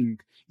seeing,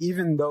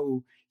 even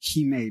though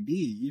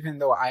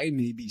I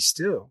may be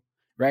still,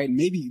 right?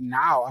 Maybe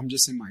now I'm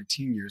just in my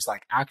teen years,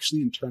 like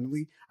actually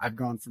internally, I've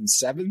gone from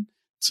 7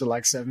 to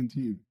like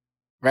 17.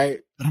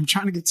 Right. But I'm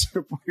trying to get to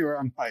the point where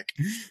I'm like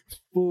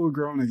full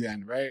grown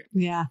again. Right.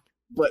 Yeah.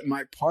 But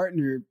my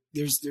partner,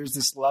 there's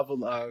this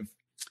level of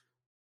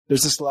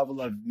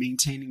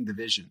maintaining the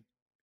vision,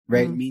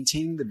 right?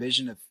 Maintaining the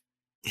vision of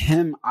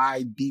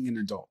I being an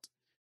adult,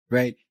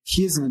 right?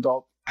 He is an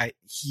adult.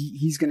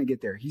 He's going to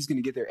get there. He's going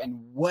to get there.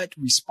 And what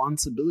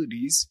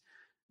responsibilities,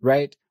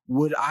 right,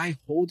 would I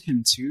hold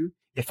him to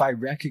if I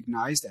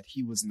recognized that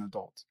he was an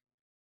adult?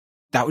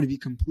 That would be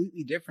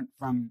completely different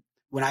from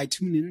when I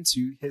tune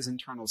into his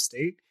internal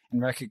state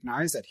and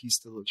recognize that he's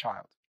still a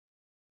child.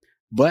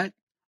 But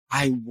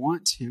I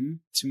want him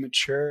to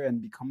mature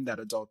and become that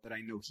adult that I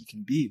know he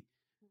can be,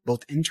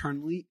 both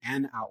internally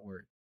and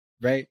outward,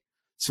 right?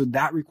 So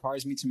that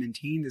requires me to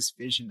maintain this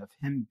vision of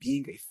him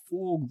being a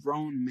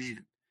full-grown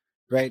man,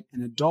 right?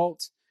 An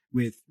adult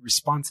with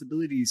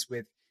responsibilities,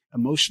 with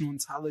emotional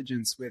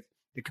intelligence, with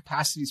the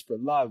capacities for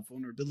love,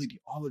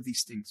 vulnerability, all of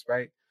these things,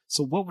 right?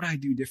 So what would I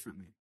do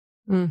differently,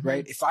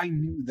 right? If I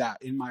knew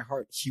that in my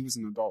heart, he was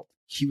an adult,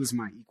 he was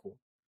my equal,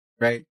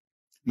 right?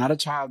 Not a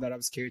child that I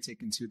was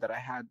caretaking to,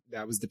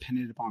 that was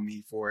dependent upon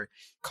me for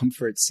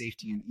comfort,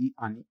 safety, and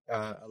on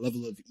a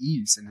level of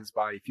ease in his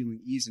body,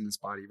 feeling ease in his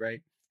body,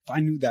 right? If I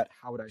knew that,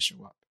 how would I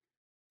show up,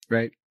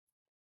 right?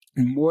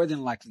 And more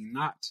than likely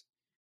not,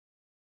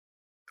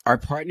 our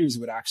partners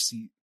would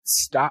actually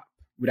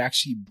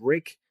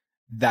break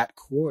that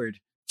cord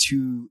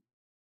to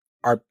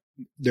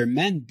their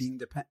men being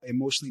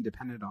emotionally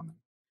dependent on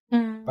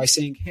them by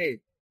saying, hey,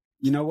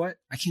 you know what?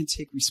 I can't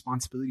take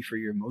responsibility for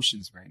your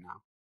emotions right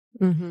now.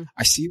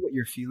 I see what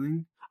you're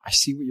feeling. I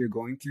see what you're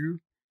going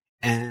through.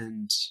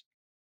 And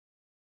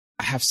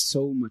I have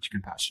so much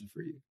compassion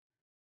for you,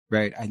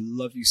 right? I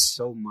love you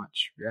so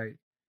much, right?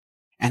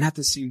 And at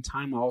the same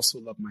time, I also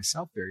love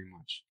myself very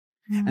much.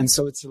 And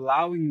so it's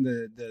allowing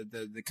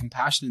the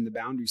compassion and the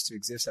boundaries to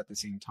exist at the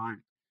same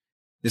time.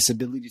 This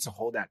ability to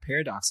hold that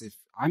paradox. If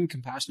I'm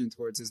compassionate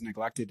towards this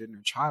neglected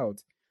inner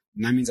child,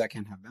 then that means I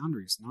can't have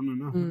boundaries.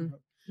 No.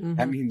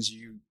 That means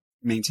you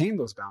maintain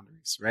those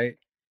boundaries, right?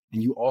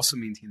 And you also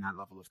maintain that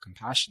level of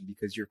compassion,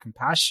 because your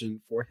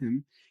compassion for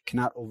him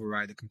cannot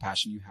override the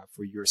compassion you have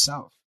for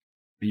yourself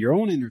and your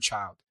own inner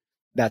child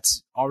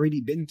that's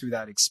already been through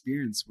that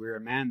experience where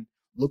a man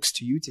looks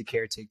to you to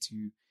caretake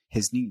to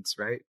his needs,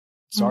 right?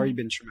 It's already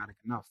been traumatic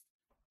enough,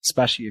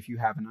 especially if you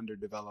have an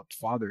underdeveloped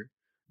father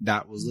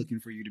that was looking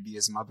for you to be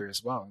his mother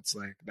as well. It's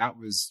like, that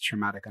was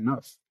traumatic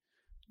enough.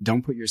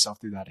 Don't put yourself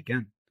through that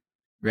again,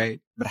 right?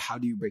 But how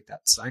do you break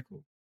that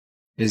cycle?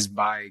 Is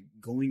by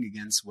going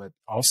against what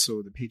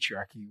also the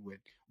patriarchy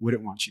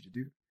wouldn't want you to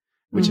do,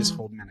 which is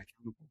hold men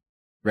accountable,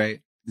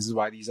 right? This is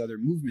why these other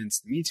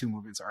movements, the Me Too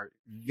movements, are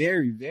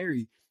very,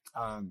 very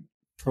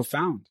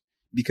profound,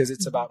 because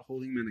it's about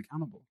holding men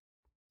accountable,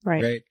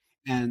 right?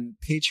 And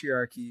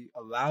patriarchy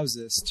allows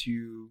us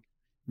to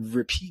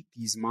repeat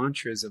these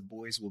mantras of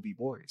boys will be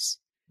boys.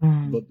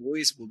 But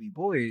boys will be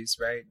boys,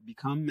 right?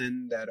 Become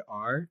men that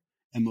are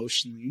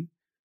emotionally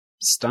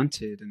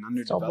stunted and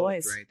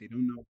underdeveloped, right? They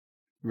don't know,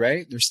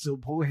 right? They're still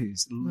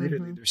boys.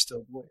 Literally, they're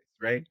still boys,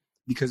 right?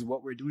 Because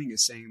what we're doing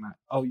is saying that,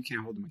 oh, you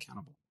can't hold them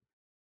accountable,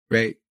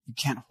 right? You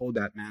can't hold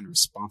that man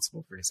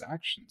responsible for his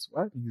actions.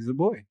 What? He's a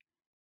boy.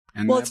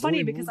 And well, it's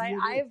funny because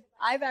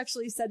I've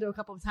actually said to a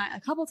couple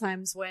of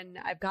times when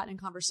I've gotten in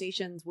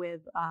conversations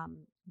with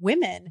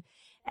women,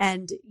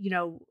 and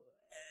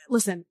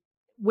listen,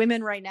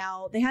 women right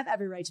now, they have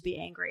every right to be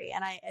angry,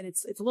 and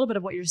it's a little bit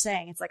of what you're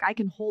saying. It's like I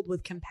can hold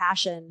with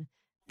compassion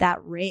that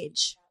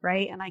rage,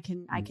 right? And I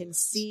can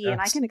see and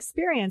I can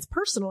experience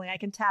personally. I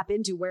can tap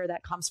into where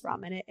that comes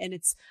from, and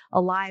it's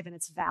alive and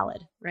it's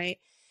valid, right?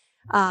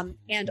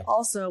 And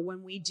also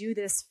when we do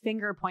this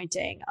finger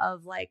pointing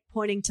of like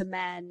pointing to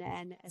men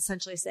and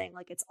essentially saying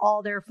like, it's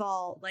all their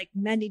fault, like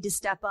men need to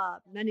step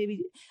up.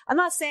 I'm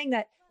not saying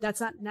that that's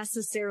not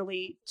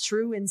necessarily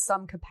true in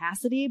some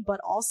capacity,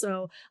 but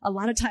also a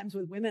lot of times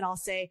with women, I'll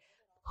say,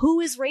 who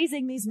is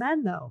raising these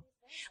men though?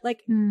 Like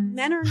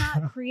men are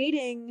not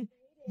creating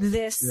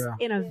this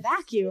in a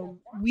vacuum.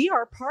 We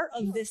are part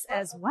of this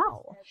as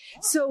well.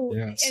 So,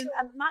 and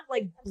I'm not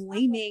like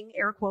blaming,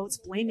 air quotes,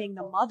 blaming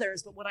the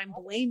mothers, but what I'm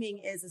blaming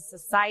is a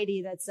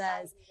society that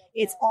says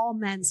it's all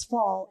men's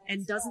fault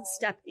and doesn't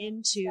step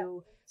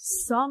into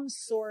some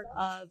sort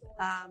of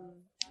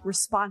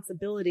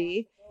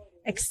responsibility,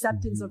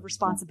 acceptance of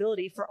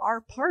responsibility for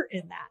our part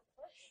in that.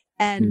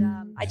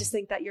 And I just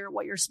think that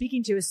what you're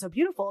speaking to is so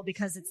beautiful,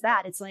 because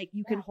it's like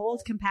you can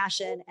hold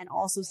compassion and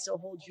also still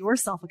hold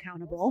yourself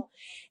accountable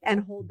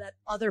and hold that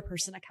other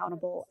person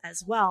accountable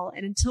as well.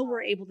 And until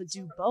we're able to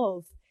do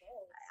both,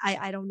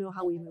 I don't know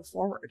how we move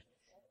forward.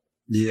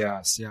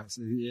 Yes,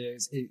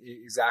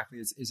 exactly.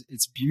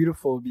 It's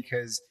beautiful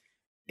because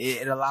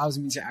it allows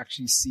me to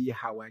actually see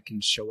how I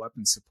can show up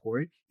and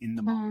support in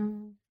the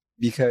moment.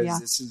 Because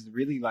this is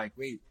really like,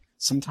 wait,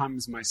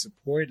 sometimes my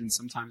support and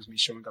sometimes me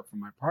showing up for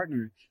my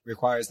partner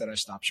requires that I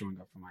stop showing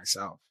up for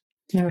myself.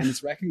 And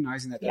it's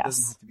recognizing that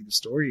doesn't have to be the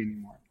story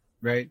anymore,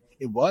 right?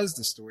 It was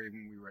the story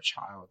when we were a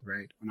child,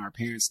 right? When our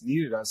parents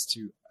needed us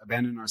to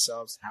abandon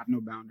ourselves, have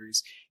no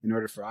boundaries in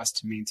order for us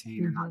to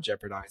maintain and not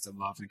jeopardize the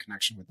love and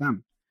connection with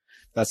them.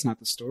 That's not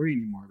the story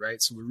anymore,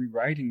 right? So we're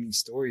rewriting these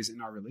stories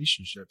in our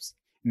relationships.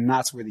 And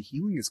that's where the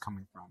healing is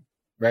coming from,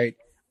 right?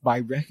 By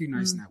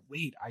recognizing that,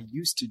 wait, I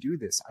used to do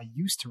this. I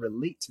used to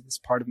relate to this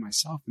part of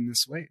myself in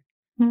this way,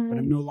 but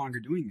I'm no longer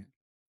doing it.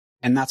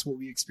 And that's what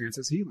we experience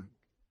as healing,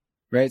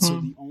 right? So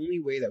the only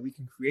way that we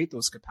can create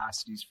those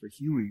capacities for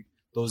healing,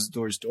 those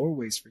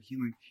doorways for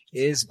healing,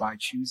 is by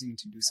choosing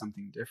to do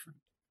something different,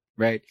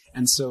 right?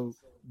 And so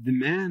the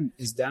man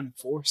is then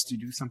forced to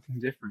do something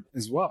different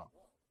as well,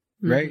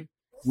 right?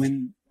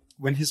 When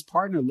his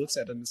partner looks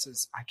at him and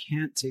says, I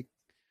can't take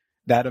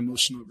that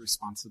emotional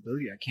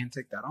responsibility. I can't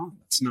take that on.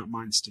 It's not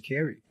mine to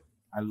carry.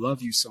 I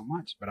love you so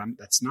much, but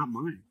that's not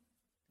mine.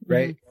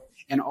 Right.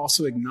 And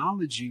also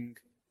acknowledging,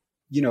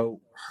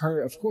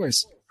 her, of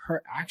course,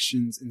 her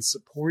actions in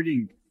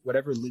supporting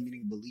whatever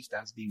limiting belief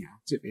that's being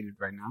activated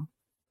right now,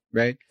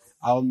 right?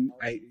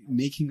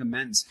 Making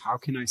amends. How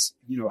can I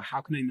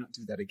not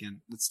do that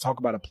again? Let's talk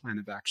about a plan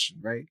of action,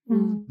 right?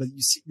 Mm. But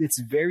you see, it's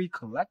very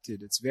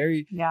collected. It's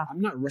very, Yeah.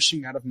 I'm not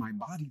rushing out of my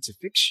body to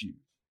fix you,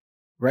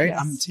 right? Yes.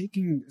 I'm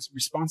taking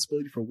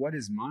responsibility for what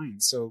is mine.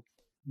 So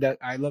that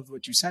I love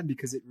what you said,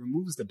 because it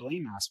removes the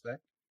blame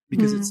aspect,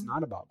 because it's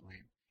not about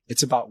blame.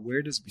 It's about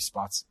where does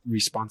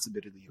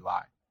responsibility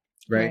lie,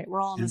 right?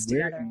 We're all in this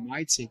together.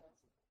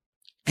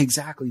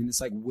 Exactly. And it's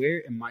like,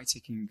 where am I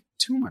taking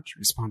too much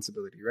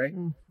responsibility, right?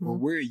 Mm-hmm. Or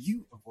where are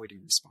you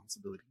avoiding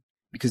responsibility?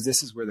 Because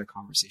this is where the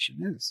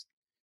conversation is,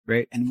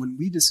 right? And when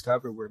we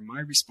discover where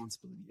my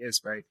responsibility is,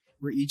 right,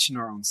 we're each in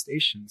our own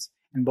stations,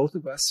 and both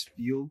of us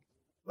feel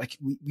like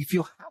we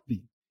feel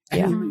happy.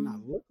 And we may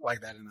not look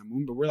like that in the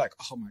moment, but we're like,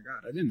 oh my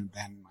God, I didn't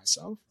abandon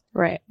myself.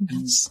 Right.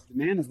 And the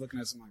man is looking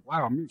at us and like,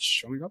 wow, I'm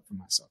showing up for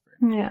myself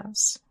right now.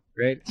 Yes.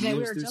 Right. Yeah, we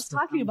were just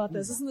talking about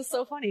this. Isn't this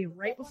so funny?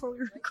 Right before we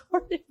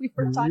recorded, we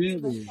were talking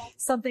about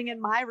something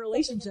in my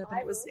relationship, and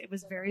it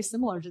was very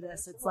similar to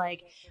this. It's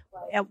like,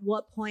 at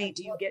what point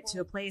do you get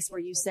to a place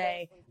where you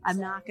say, I'm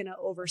not going to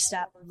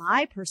overstep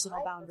my personal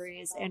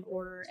boundaries in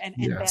order and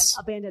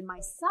abandon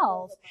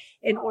myself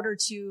in order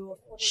to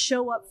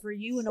show up for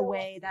you in a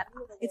way that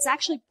it's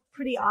actually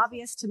pretty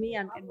obvious to me,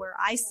 and where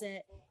I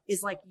sit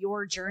is like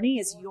your journey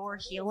is your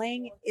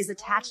healing is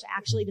attached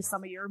actually to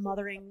some of your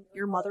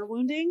mother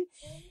wounding.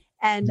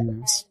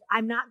 And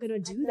I'm not going to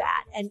do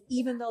that. And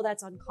even though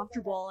that's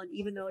uncomfortable, and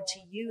even though to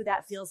you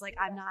that feels like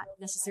I'm not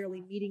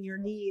necessarily meeting your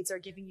needs or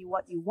giving you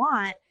what you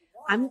want,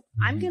 I'm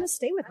going to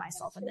stay with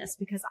myself in this,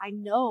 because I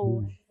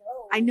know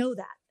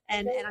that.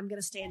 And I'm going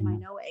to stay in my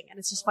knowing. And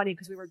it's just funny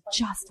because we were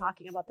just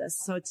talking about this.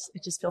 So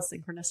it just feels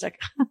synchronistic.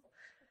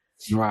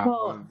 Wow.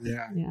 Well,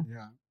 yeah.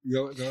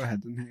 Go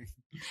ahead.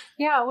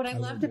 Yeah, what I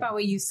loved about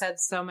what you said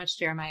so much,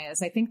 Jeremiah,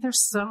 is I think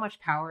there's so much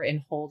power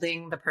in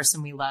holding the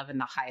person we love in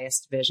the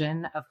highest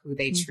vision of who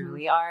they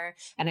truly are.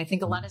 And I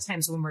think a lot of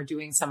times when we're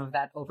doing some of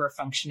that over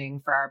functioning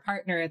for our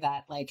partner,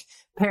 that like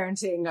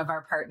parenting of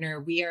our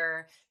partner,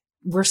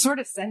 we're sort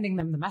of sending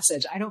them the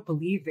message. I don't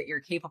believe that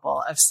you're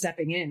capable of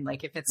stepping in.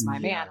 Like if it's my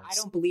man, I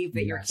don't believe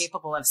that you're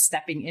capable of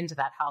stepping into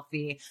that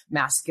healthy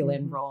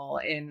masculine role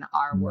in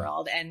our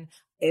world. And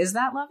is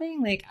that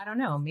loving? Like, I don't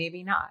know,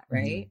 maybe not.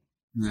 Right.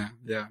 Yeah.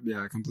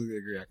 I completely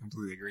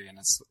agree. And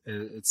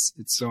it's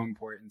so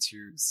important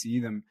to see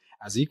them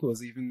as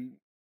equals, even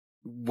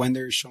when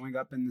they're showing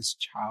up in this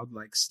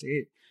childlike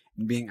state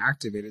and being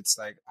activated. It's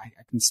like,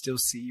 I can still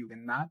see you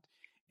in that.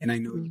 And I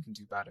know you can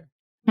do better.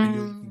 I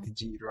know you can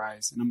continue to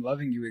rise. And I'm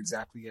loving you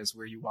exactly as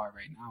where you are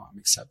right now. I'm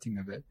accepting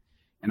of it.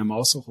 And I'm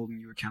also holding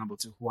you accountable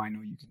to who I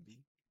know you can be.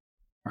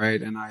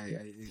 Right. And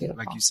I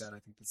like you said, I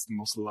think that's the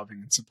most loving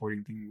and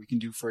supporting thing we can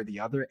do for the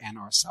other and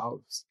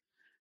ourselves.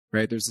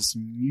 Right. There's this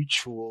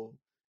mutual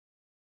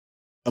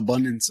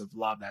abundance of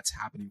love that's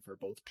happening for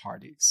both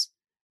parties.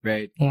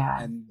 Right.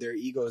 Yeah. And their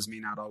egos may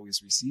not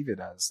always receive it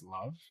as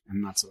love,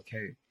 and that's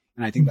okay.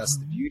 And I think that's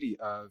the beauty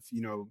of,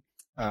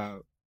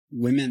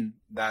 women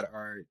that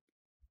are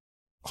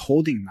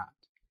holding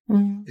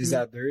that is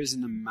that there is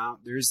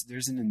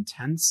there's an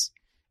intense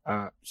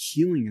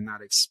healing in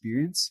that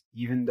experience,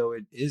 even though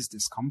it is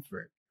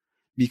discomfort,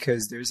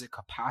 because there's a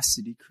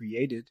capacity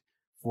created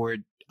for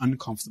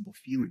uncomfortable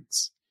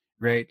feelings,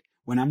 right?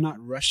 When I'm not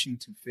rushing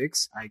to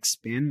fix, I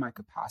expand my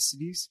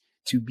capacities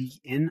to be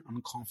in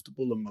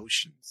uncomfortable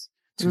emotions,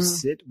 to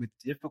sit with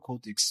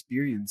difficult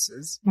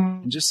experiences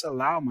and just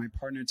allow my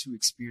partner to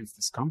experience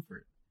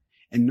discomfort.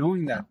 And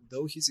knowing that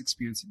though he's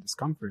experiencing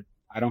discomfort,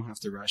 I don't have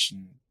to rush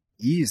and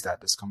ease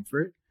that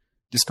discomfort.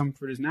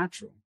 Discomfort is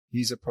natural.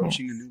 He's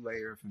approaching a new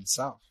layer of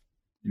himself.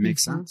 It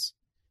makes sense,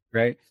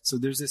 right? So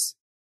there's this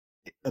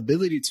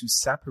ability to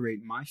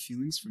separate my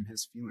feelings from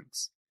his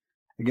feelings.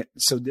 Again,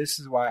 so this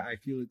is why I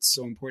feel it's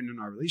so important in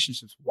our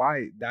relationships.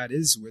 Why that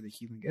is where the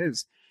healing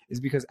is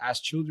because as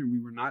children,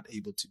 we were not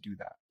able to do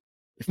that.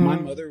 If my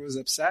mother was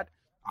upset,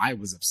 I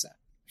was upset.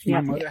 If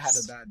my mother had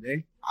a bad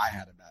day, I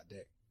had a bad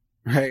day,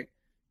 right?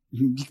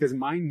 Because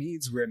my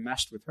needs were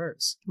meshed with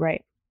hers.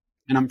 Right.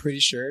 And I'm pretty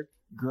sure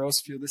girls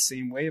feel the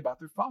same way about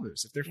their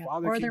fathers. If their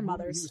father or their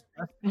mothers,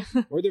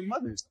 or their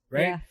mothers,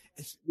 right? Yeah.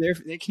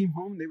 If they came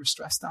home, they were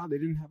stressed out, they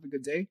didn't have a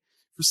good day.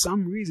 For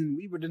some reason,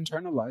 we would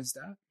internalize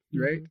that,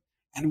 right?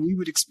 And we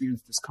would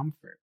experience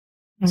discomfort.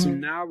 So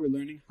now we're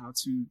learning how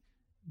to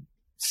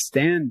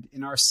stand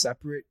in our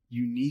separate,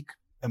 unique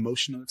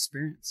emotional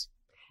experience.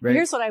 Right?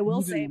 Here's what I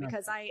will say,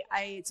 because I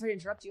sorry to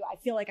interrupt you. I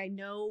feel like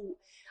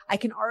I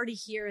can already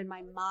hear in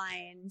my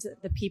mind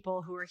the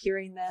people who are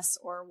hearing this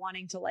or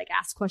wanting to like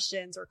ask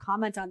questions or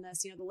comment on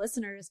this, the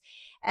listeners,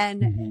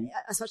 and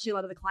especially a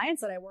lot of the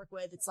clients that I work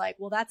with. It's like,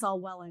 well, that's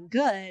all well and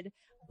good.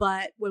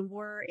 But when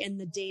we're in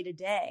the day to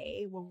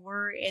day, when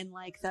we're in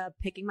like the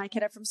picking my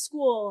kid up from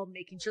school,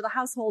 making sure the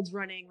household's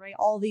running, right?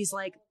 All these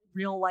like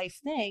real life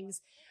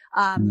things.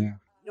 How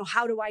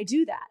do I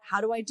do that?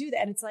 How do I do that?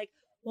 And it's like,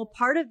 well,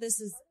 part of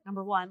this is,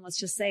 number one, let's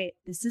just say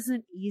this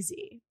isn't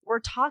easy. We're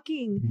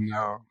talking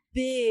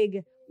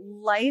big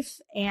life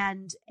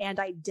and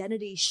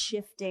identity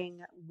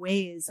shifting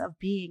ways of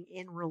being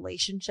in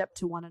relationship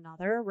to one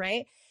another,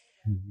 right?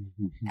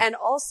 And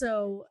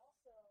also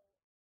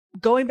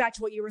going back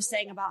to what you were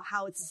saying about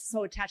how it's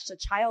so attached to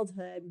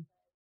childhood,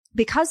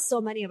 because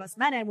so many of us,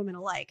 men and women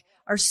alike,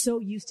 are so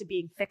used to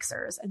being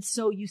fixers and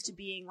so used to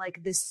being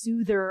like the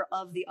soother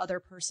of the other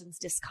person's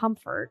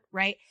discomfort,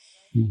 right?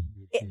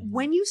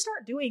 When you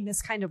start doing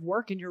this kind of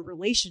work in your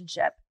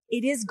relationship,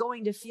 it is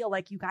going to feel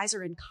like you guys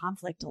are in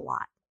conflict a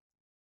lot.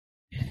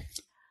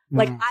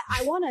 Like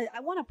I want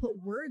to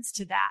put words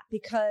to that,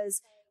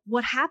 because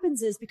what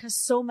happens is, because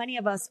so many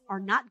of us are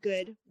not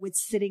good with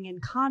sitting in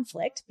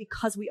conflict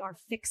because we are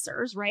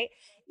fixers, right?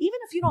 Even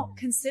if you don't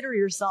consider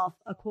yourself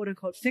a quote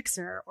unquote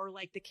fixer or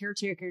like the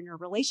caretaker in your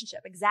relationship,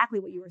 exactly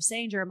what you were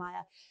saying,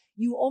 Jeremiah,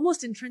 you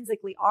almost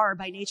intrinsically are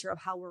by nature of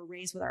how we're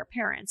raised with our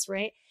parents,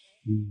 right?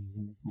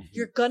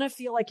 You're going to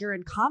feel like you're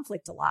in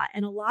conflict a lot.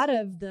 And a lot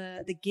of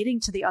the getting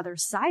to the other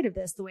side of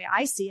this, the way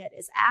I see it,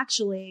 is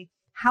actually,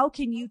 how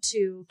can you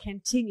two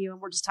continue?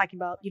 And we're just talking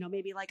about,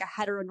 maybe like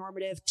a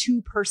heteronormative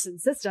 2-person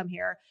system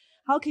here.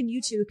 How can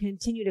you two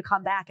continue to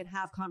come back and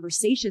have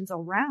conversations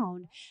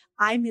around,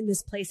 I'm in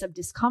this place of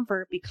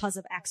discomfort because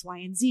of X, Y,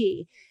 and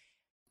Z.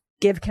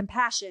 Give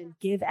compassion,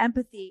 give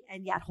empathy,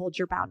 and yet hold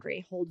your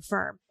boundary, hold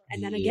firm.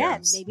 And then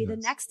again, maybe the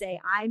next day,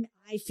 I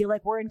feel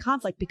like we're in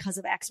conflict because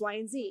of X, Y,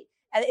 and Z.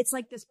 And it's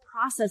like this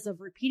process of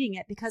repeating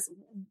it, because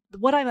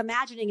what I'm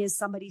imagining is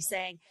somebody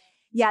saying,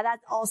 yeah, that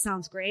all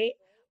sounds great,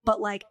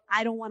 but like,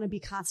 I don't want to be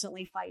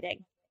constantly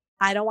fighting.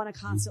 I don't want to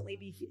constantly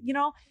be, you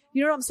know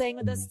what I'm saying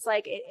with this? It's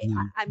like,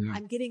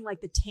 I'm getting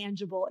like the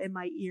tangible in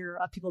my ear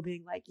of people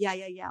being like, yeah,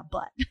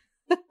 but.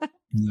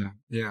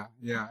 Yeah.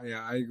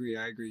 I agree.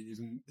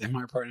 Even in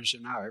my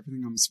partnership now,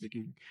 everything I'm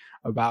speaking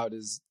about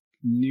is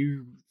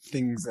new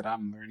things that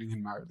I'm learning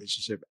in my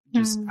relationship,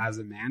 just as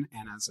a man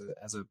and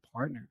as a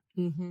partner.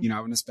 I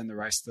want to spend the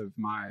rest of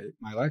my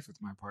life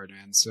with my partner.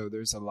 And so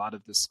there's a lot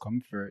of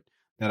discomfort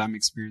that I'm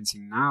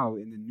experiencing now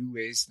in the new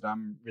ways that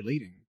I'm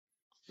relating.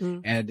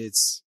 And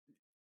it's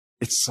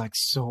like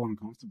so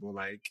uncomfortable.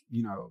 Like,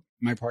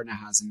 my partner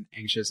has an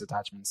anxious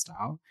attachment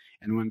style.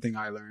 And one thing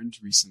I learned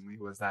recently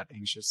was that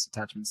anxious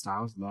attachment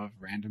styles love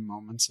random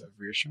moments of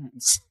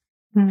reassurance,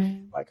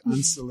 like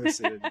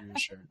unsolicited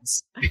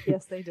reassurance.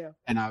 Yes, they do.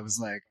 And I was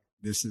like,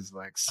 this is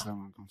like so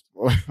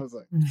uncomfortable. I was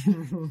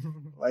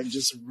like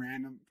just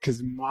random, because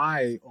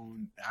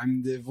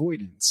I'm the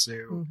avoidant.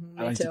 So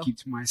I like to keep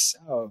to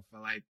myself. I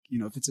like,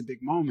 if it's a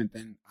big moment,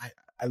 then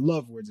I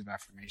love words of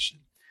affirmation,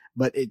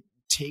 but it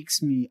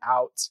takes me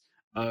out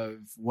of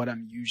what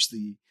I'm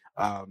usually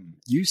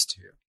used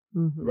to.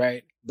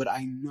 Right. But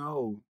I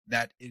know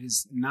that it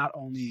is not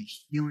only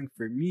healing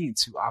for me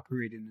to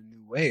operate in a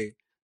new way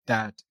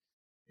that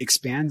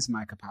expands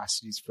my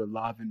capacities for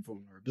love and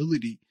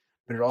vulnerability,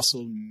 but it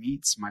also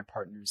meets my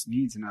partner's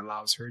needs and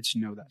allows her to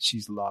know that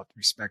she's loved,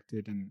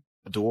 respected, and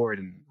adored,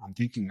 and I'm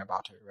thinking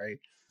about her. Right.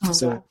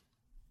 So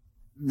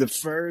the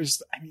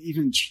first,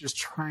 even just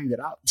trying it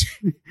out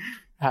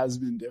has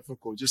been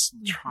difficult. Just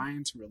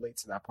trying to relate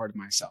to that part of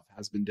myself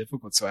has been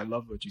difficult. So I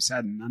love what you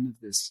said. None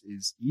of this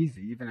is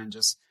easy, even in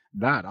just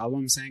that. All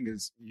I'm saying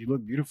is, you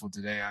look beautiful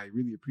today. I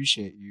really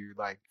appreciate you.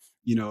 Like,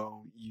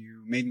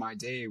 you made my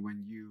day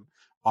when you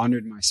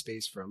honored my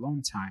space for a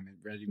long time.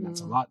 It really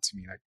meant a lot to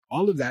me. Like,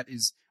 all of that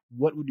is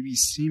what would be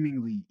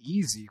seemingly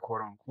easy,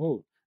 quote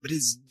unquote, but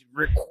it's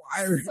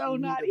required. So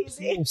not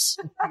easy.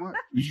 So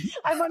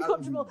I'm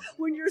uncomfortable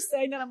when you're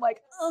saying that. I'm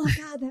like, oh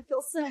God, that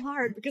feels so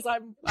hard, because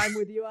I'm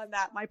with you on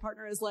that. My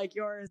partner is like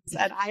yours,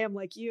 and I am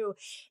like you.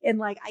 And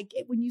like, I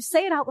get, when you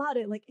say it out loud,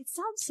 it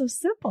sounds so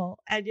simple,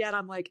 and yet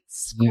I'm like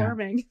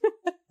squirming.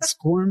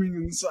 Squirming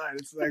inside.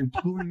 It's like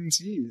pulling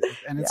teeth.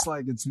 And it's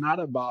like, it's not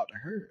about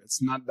her.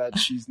 It's not that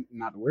she's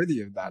not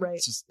worthy of that. Right.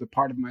 It's just the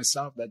part of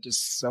myself that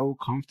just so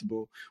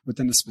comfortable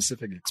within a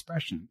specific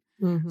expression.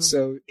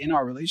 So in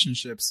our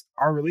relationship,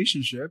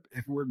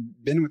 if we've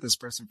been with this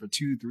person for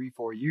 2, 3,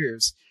 4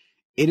 years,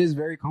 it is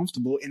very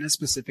comfortable in a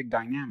specific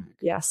dynamic.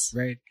 Yes.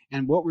 Right.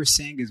 And what we're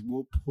saying is,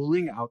 we're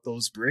pulling out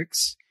those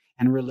bricks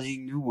and we're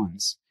laying new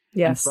ones.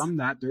 Yes. And from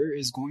that, there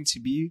is going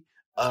to be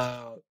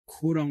a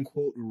quote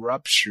unquote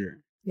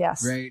rupture.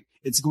 Yes. Right.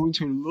 It's going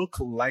to look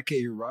like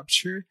a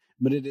rupture,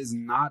 but it is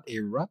not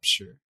a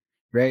rupture.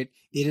 Right.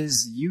 It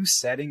is you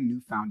setting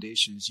new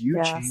foundations, you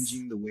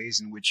changing the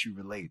ways in which you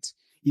relate.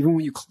 Even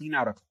when you clean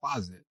out a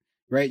closet,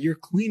 right? You're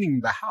cleaning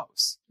the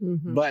house.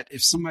 But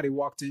if somebody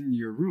walked in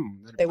your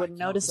room, they wouldn't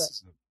notice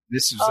it.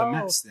 This is a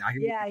mess.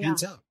 I can't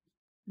tell.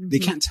 They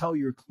can't tell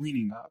you're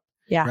cleaning up.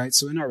 Yeah. Right.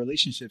 So in our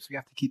relationships, we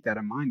have to keep that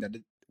in mind, that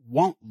it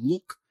won't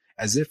look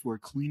as if we're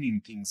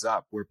cleaning things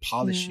up. We're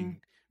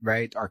polishing,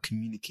 right, our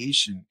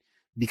communication,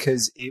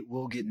 because it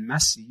will get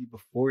messy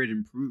before it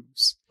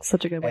improves.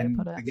 Such a good way to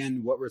put it.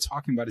 Again, what we're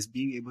talking about is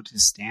being able to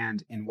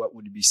stand in what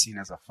would be seen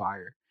as a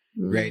fire,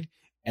 right?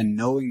 And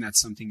knowing that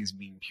something is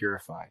being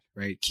purified,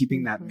 right?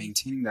 Keeping that,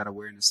 maintaining that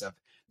awareness of,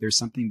 there's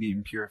something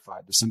being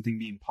purified. There's something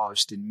being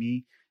polished in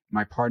me,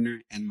 my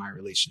partner, and my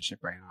relationship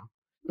right now,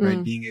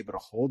 right? Being able to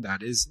hold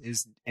that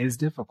is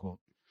difficult.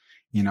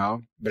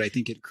 but I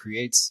think it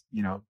creates,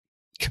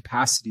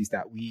 capacities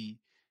that we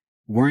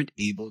weren't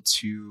able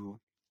to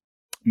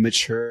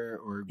mature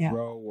or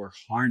grow or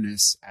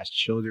harness as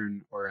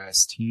children or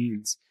as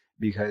teens,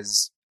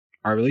 because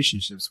our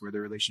relationships were the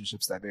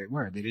relationships that they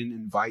were. They didn't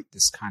invite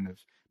this kind of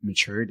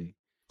maturity,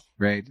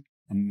 right?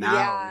 And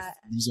now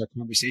if these are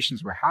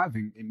conversations we're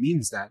having, it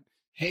means that,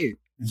 hey,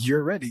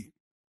 you're ready.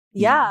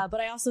 Yeah, but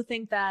I also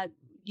think that,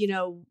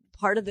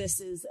 part of this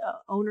is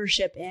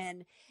ownership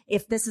in,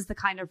 if this is the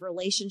kind of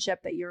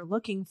relationship that you're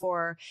looking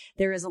for,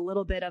 there is a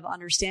little bit of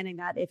understanding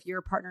that if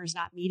your partner is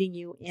not meeting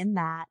you in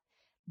that,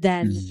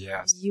 then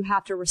you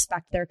have to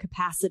respect their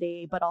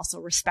capacity, but also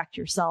respect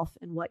yourself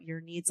and what your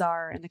needs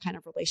are and the kind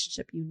of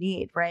relationship you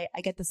need. Right.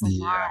 I get this a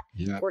lot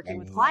working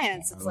with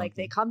clients. It's like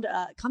they come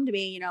to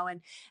me,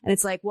 and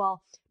it's like,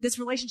 well, this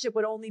relationship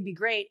would only be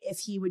great if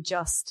he would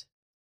just,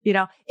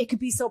 it could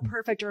be so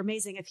perfect or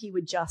amazing if he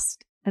would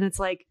just, and it's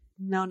like,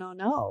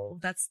 no,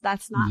 that's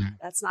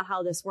not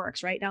how this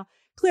works. Right now,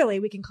 clearly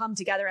we can come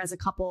together as a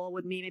couple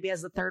with me, maybe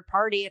as a third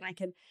party, and I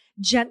can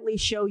gently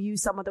show you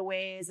some of the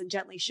ways and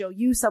gently show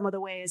you some of the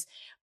ways.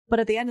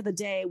 But at the end of the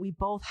day, we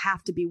both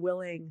have to be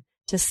willing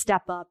to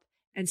step up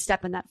and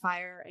step in that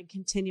fire and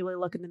continually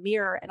look in the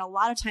mirror. And a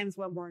lot of times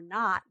when we're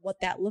not,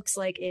 what that looks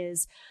like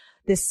is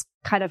this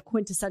kind of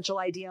quintessential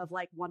idea of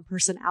like one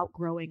person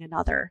outgrowing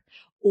another,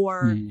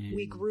 or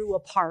we grew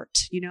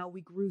apart,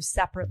 we grew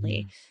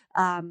separately.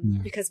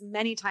 Because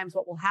many times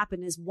what will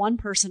happen is one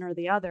person or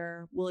the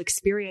other will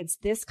experience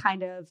this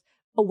kind of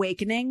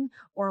awakening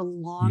or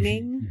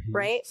longing,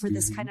 right? For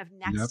this kind of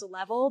next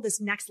level,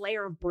 this next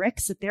layer of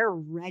bricks that they're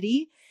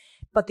ready.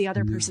 But the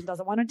other person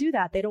doesn't want to do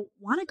that. They don't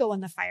want to go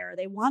in the fire.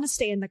 They want to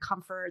stay in the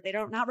comfort. They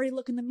don't not ready to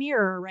look in the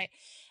mirror, right?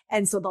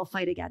 And so they'll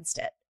fight against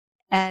it.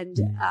 And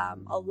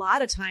a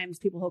lot of times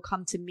people who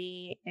come to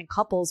me in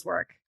couples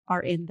work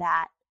are in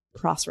that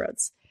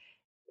crossroads.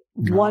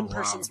 One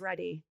person's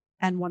ready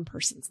and one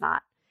person's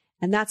not.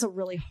 And that's a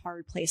really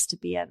hard place to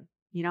be in,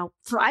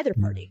 for either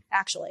party,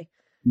 actually.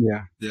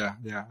 Yeah.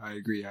 I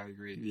agree.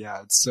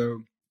 Yeah. It's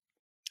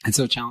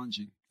so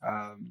challenging.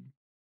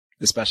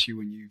 Especially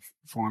when you've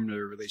formed a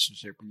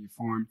relationship, when you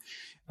form,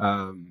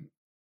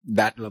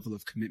 that level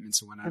of commitment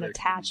to one another,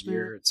 attachment, a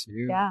year or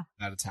two,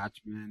 that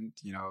attachment,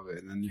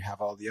 and then you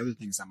have all the other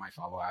things that might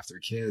follow after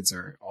kids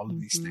or all of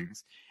these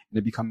things. And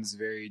it becomes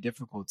very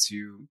difficult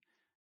to,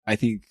 I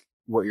think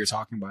what you're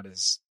talking about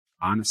is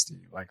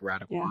honesty, like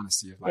radical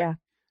honesty of like,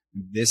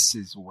 this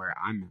is where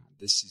I'm at.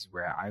 This is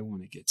where I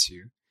want to get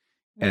to.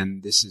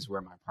 And this is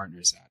where my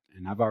partner's at.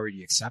 And I've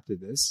already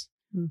accepted this,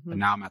 but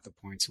now I'm at the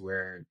point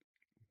where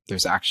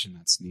there's action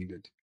that's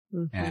needed.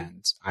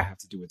 And I have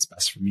to do what's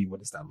best for me.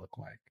 What does that look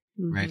like?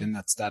 Right. And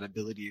that's that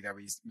ability that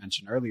we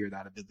mentioned earlier,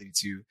 that ability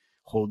to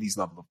hold these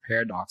level of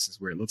paradoxes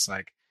where it looks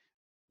like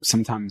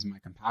sometimes my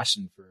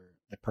compassion for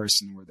the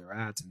person where they're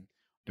at and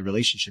the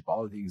relationship,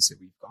 all the things that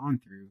we've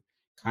gone through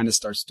kind of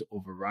starts to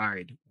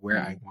override where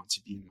I want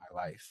to be in my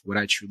life, what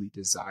I truly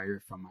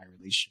desire from my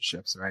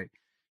relationships, right?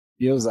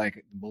 Feels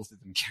like both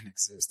of them can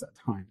exist at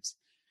times.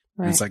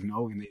 Right. And it's like,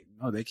 no,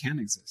 they can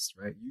exist,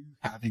 right? You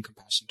having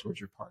compassion towards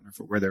your partner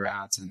for where they're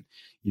at, and,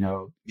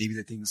 maybe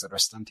the things that are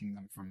stunting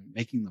them from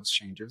making those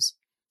changes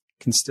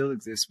can still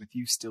exist with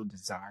you still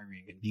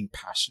desiring and being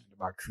passionate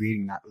about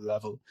creating that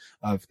level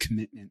of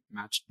commitment,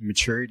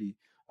 maturity,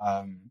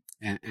 and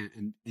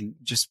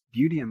just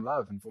beauty and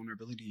love and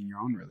vulnerability in your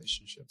own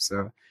relationship.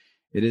 So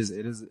it is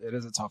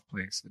a tough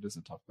place. It is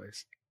a tough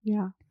place.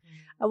 Yeah.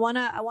 I want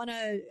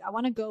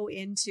to go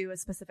into a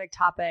specific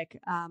topic,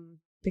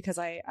 because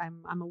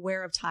I'm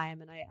aware of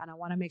time, and I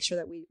want to make sure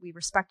that we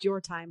respect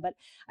your time, but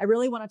I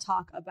really want to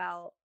talk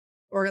about,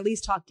 or at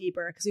least talk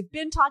deeper, because we've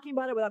been talking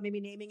about it without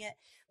maybe naming it,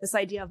 this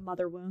idea of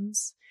mother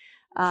wounds,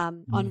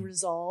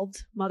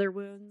 unresolved mother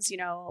wounds.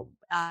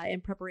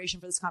 In preparation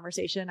for this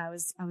conversation, I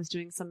was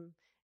doing some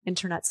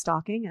internet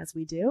stalking, as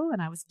we do,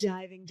 and I was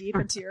diving deep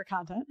into your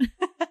content.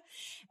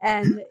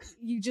 And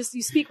you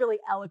speak really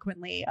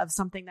eloquently of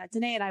something that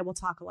Danae and I will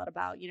talk a lot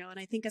about, and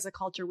I think as a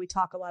culture, we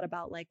talk a lot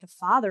about like the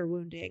father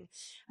wounding.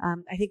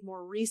 I think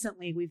more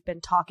recently we've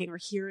been talking or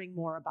hearing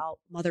more about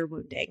mother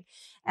wounding.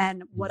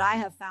 And what I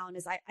have found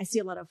is I see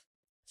a lot of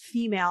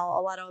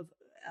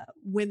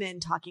women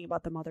talking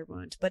about the mother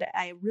wound, but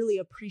I really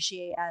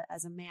appreciate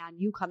as a man,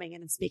 you coming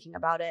in and speaking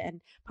about it.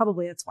 And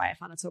probably that's why I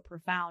found it so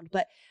profound,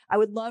 but I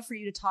would love for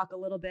you to talk a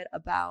little bit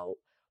about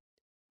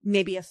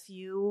maybe a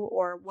few,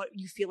 or what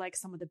you feel like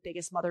some of the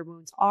biggest mother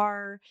wounds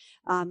are.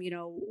 What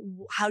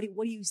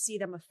do you see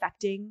them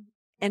affecting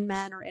in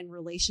men or in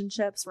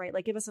relationships, right?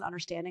 Like, give us an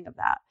understanding of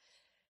that.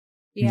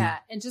 Yeah.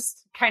 And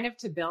just kind of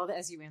to build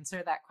as you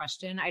answer that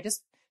question,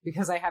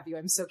 because I have you,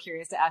 I'm so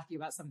curious to ask you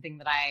about something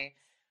that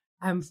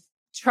I'm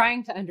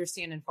trying to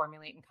understand and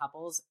formulate in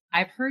couples.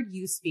 I've heard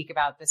you speak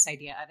about this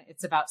idea, and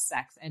it's about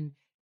sex,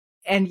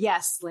 and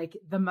yes, like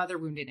the mother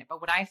wound in it.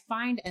 But what I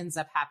find ends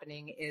up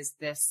happening is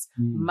this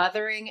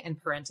mothering and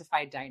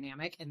parentified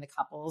dynamic in the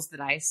couples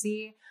that I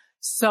see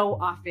so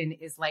often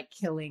is like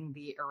killing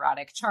the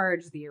erotic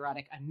charge, the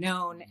erotic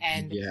unknown.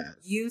 And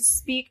you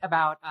speak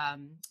about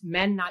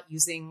men not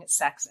using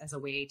sex as a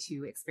way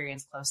to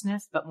experience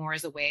closeness, but more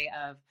as a way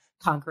of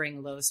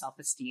conquering low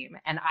self-esteem.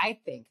 And I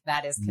think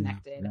that is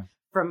connected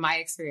from my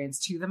experience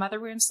to the mother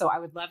wound. So I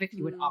would love if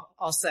you would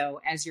also,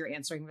 as you're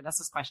answering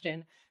Vanessa's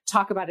question,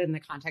 talk about it in the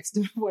context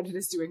of what it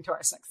is doing to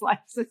our sex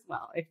lives as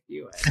well, if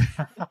you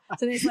would.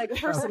 Today's like,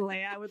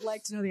 personally, I would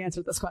like to know the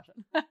answer to this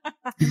question.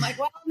 I'm like,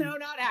 well, no,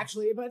 not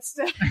actually, but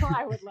still,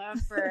 I would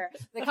love for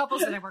the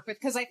couples that I work with,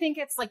 because I think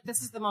it's like,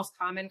 this is the most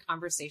common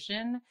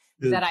conversation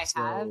that I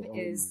have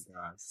is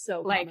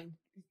so like common.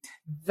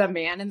 The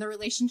man in the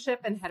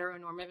relationship and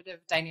heteronormative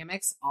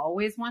dynamics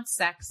always wants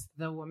sex.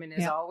 The woman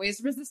is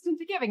always resistant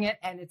to giving it.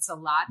 And it's a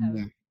lot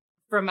of,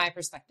 from my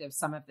perspective,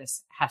 some of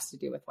this has to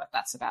do with what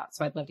that's about.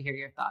 So I'd love to hear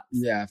your thoughts.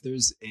 Yeah. If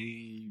there's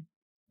any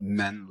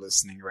men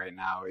listening right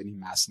now, any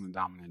masculine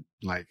dominant,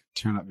 like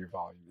turn up your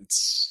volume.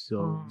 It's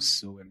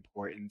so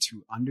important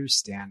to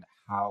understand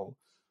how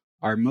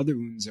our mother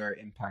wounds are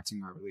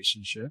impacting our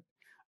relationship.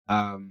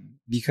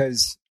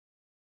 Because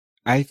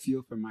I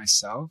feel for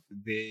myself,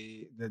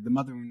 the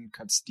mother wound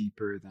cuts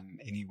deeper than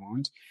any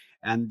wound.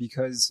 And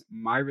because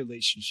my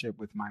relationship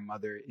with my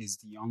mother is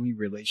the only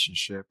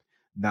relationship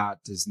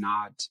that does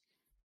not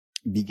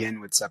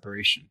begin with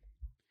separation.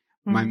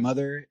 My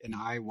mother and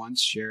I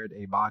once shared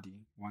a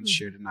body, once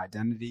shared an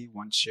identity,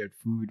 once shared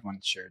food,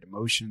 once shared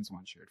emotions,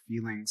 once shared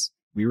feelings.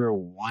 We were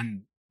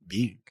one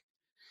being,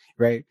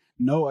 right?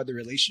 No other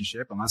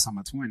relationship, unless I'm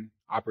a twin,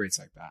 operates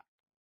like that,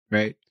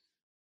 right?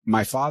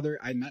 My father,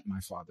 I met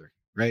my father,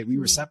 right? We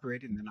were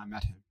separated and then I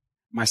met him.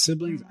 My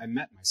siblings, I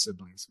met my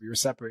siblings. We were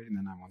separated and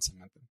then I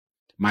met them.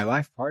 My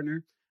life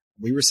partner,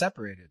 we were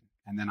separated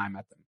and then I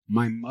met them.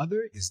 My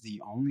mother is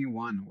the only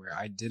one where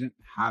I didn't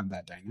have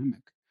that dynamic.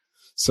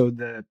 So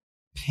the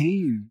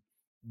pain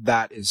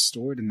that is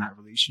stored in that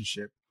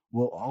relationship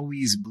will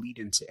always bleed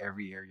into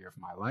every area of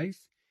my life,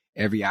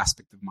 every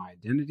aspect of my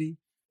identity,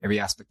 every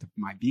aspect of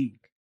my being.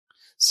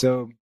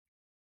 So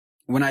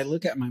when I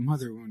look at my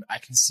mother wound, I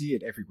can see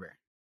it everywhere.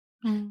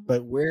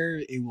 But where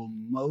it will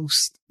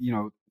most,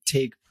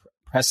 take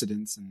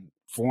precedence and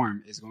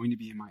form is going to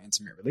be in my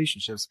intimate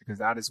relationships, because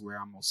that is where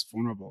I'm most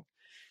vulnerable.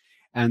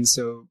 And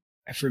so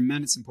for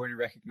men, it's important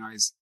to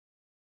recognize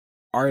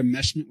our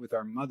enmeshment with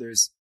our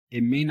mothers.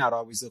 It may not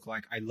always look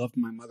like I loved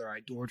my mother, I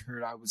adored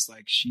her. I was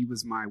like, she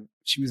was my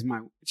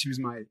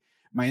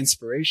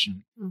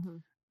inspiration.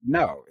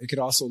 No, it could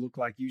also look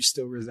like you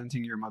still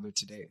resenting your mother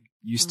today.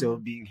 You still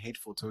being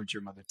hateful towards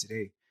your mother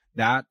today.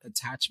 That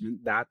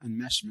attachment, that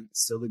enmeshment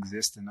still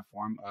exists in the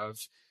form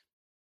of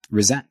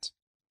resent,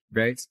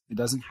 right? It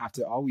doesn't have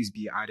to always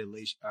be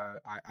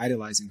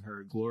idolizing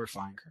her,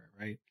 glorifying her,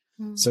 right?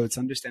 So it's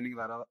understanding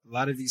that a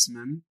lot of these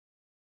men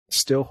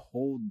still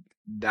hold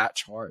that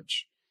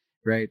charge,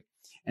 right?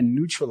 And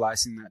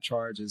neutralizing that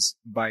charge is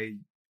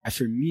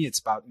for me, it's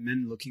about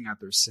men looking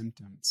at their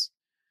symptoms.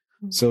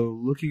 So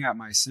looking at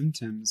my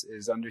symptoms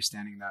is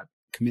understanding that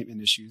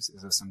commitment issues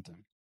is a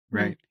symptom,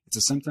 right? It's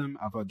a symptom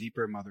of a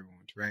deeper mother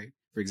wound, right?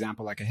 For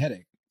example, like a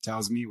headache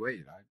tells me,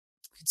 wait,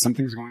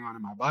 something's going on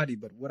in my body.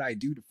 But what I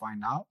do to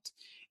find out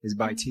is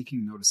by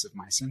taking notice of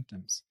my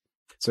symptoms.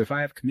 So if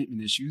I have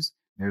commitment issues,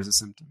 there's a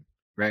symptom,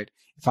 right?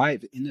 If I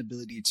have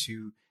inability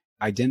to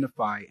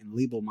identify and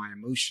label my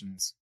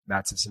emotions,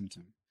 that's a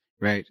symptom,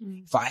 right?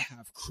 If I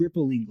have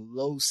crippling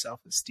low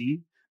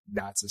self-esteem,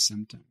 that's a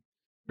symptom,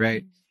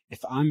 right? If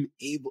I'm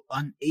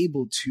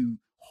unable to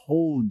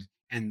hold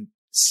and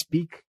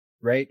speak,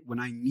 right, when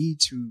I need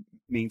to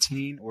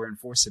maintain or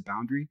enforce a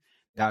boundary,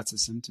 that's a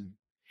symptom.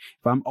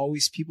 If I'm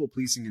always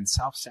people-pleasing and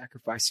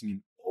self-sacrificing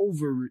and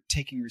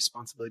overtaking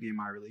responsibility in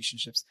my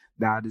relationships,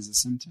 that is a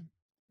symptom,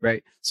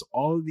 right? So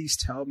all of these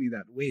tell me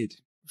that,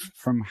 wait,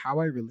 from how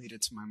I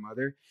related to my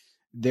mother,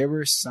 there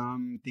were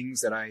some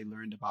things that I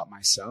learned about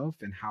myself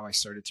and how I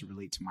started to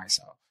relate to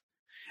myself.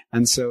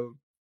 And so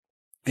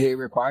it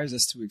requires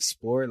us to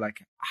explore,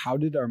 like, how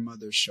did our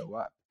mothers show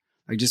up?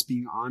 Like, just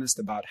being honest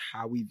about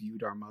how we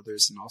viewed our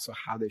mothers and also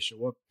how they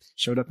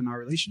showed up in our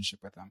relationship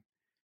with them,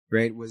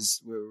 right?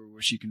 Was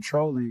she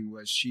controlling?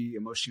 Was she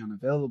emotionally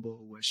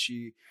unavailable?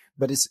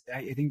 But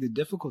I think the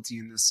difficulty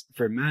in this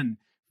for men,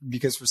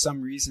 because for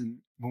some reason,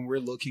 when we're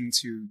looking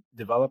to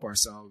develop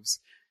ourselves,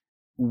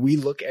 we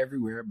look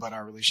everywhere but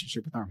our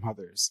relationship with our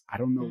mothers. I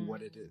don't know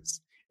what it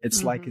is.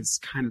 It's like it's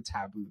kind of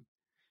taboo.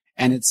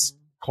 And it's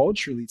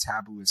culturally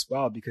taboo as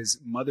well, because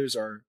mothers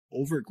are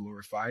over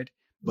glorified,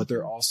 but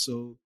they're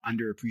also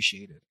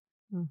underappreciated,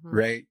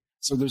 right?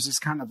 So there's this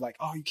kind of like,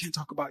 oh, you can't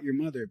talk about your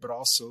mother, but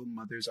also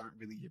mothers aren't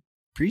really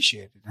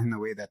appreciated in the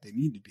way that they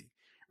need to be,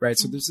 right?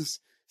 So there's this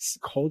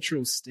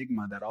cultural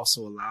stigma that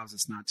also allows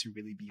us not to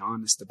really be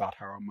honest about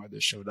how our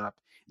mother showed up,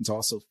 and to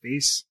also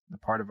face the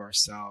part of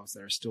ourselves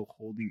that are still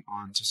holding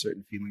on to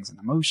certain feelings and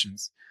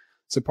emotions.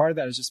 So part of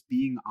that is just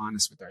being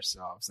honest with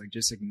ourselves, like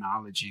just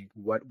acknowledging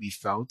what we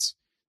felt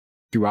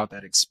throughout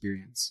that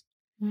experience.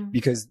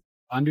 Because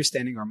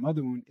understanding our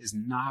mother wound is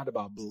not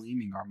about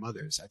blaming our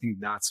mothers. I think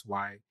that's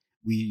why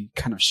we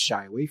kind of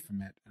shy away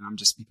from it. And I'm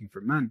just speaking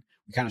for men.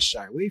 we kind of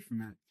shy away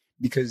from it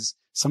because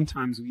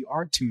sometimes we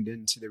are tuned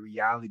into the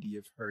reality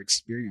of her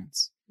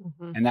experience.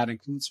 Mm-hmm. And that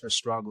includes her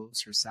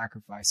struggles, her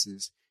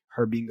sacrifices,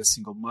 her being a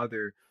single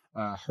mother,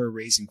 her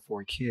raising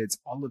 4 kids,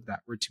 all of that.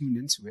 We're tuned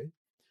into it.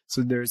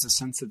 So there's a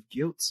sense of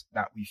guilt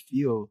that we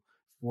feel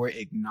for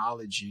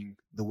acknowledging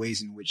the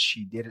ways in which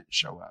she didn't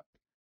show up,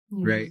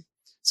 right?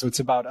 So it's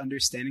about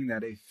understanding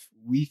that if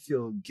we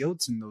feel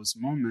guilt in those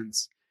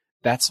moments,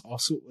 that's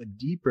also a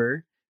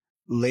deeper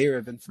layer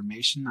of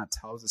information that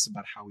tells us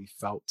about how we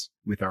felt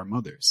with our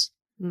mothers.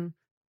 Mm.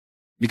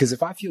 Because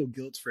if I feel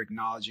guilt for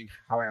acknowledging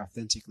how I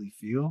authentically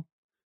feel,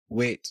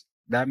 wait,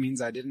 that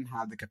means I didn't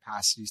have the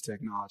capacities to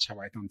acknowledge how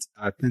I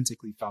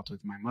authentically felt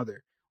with my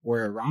mother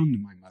or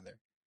around my mother.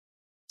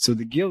 So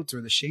the guilt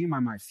or the shame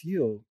I might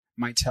feel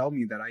might tell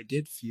me that I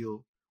did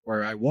feel,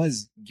 or I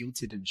was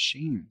guilted and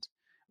shamed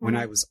when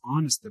I was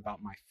honest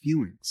about my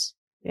feelings,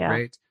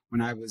 right?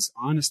 When I was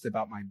honest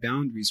about my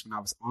boundaries, when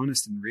I was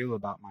honest and real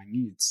about my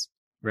needs,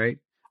 right?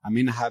 I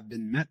may not have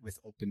been met with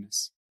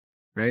openness,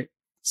 right?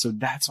 So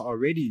that's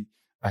already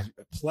a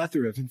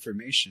plethora of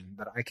information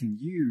that I can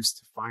use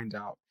to find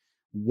out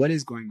what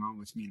is going on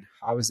with me and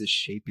how is this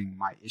shaping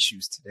my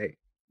issues today.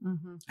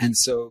 Mm-hmm. And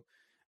so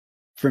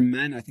for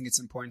men, I think it's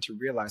important to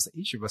realize that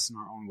each of us in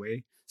our own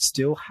way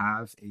still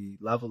have a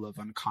level of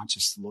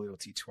unconscious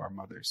loyalty to our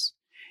mothers.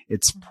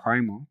 It's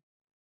primal.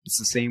 It's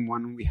the same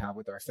one we have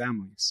with our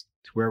families,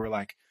 to where we're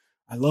like,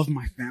 I love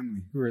my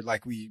family. We're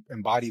like, we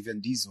embody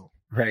Vin Diesel,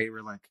 right?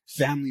 We're like,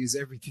 family is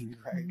everything,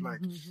 right? Mm-hmm.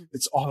 Like,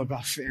 it's all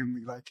about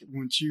family. Like,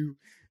 once you,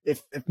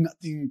 if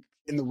nothing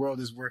in the world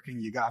is working,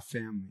 you got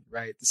family,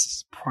 right? This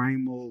is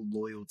primal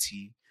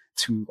loyalty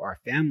to our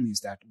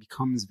families that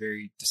becomes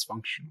very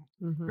dysfunctional,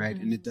 right?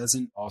 And it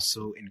doesn't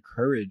also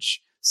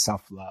encourage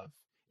self-love.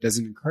 It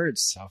doesn't encourage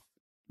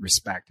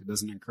self-respect. It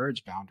doesn't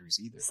encourage boundaries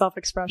either.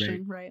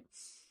 Self-expression, right?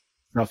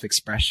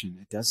 Self-expression.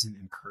 It doesn't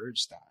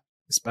encourage that,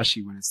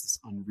 especially when it's this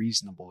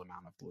unreasonable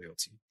amount of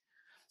loyalty.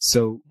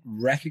 So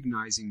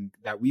recognizing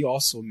that we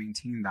also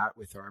maintain that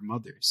with our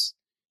mothers,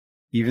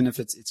 even if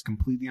it's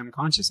completely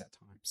unconscious at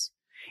times.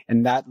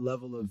 And that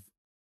level of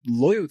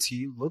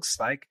loyalty looks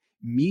like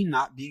me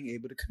not being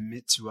able to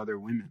commit to other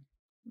women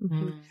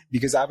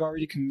because I've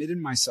already committed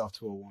myself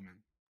to a woman.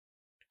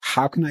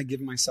 How can I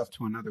give myself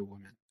to another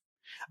woman?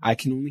 I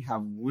can only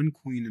have one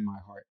queen in my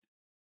heart.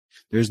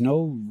 There's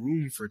no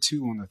room for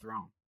 2 on the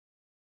throne.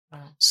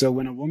 So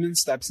when a woman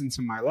steps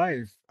into my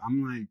life,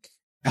 I'm like,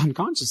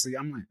 unconsciously,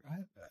 I'm like,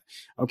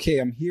 okay,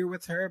 I'm here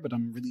with her, but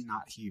I'm really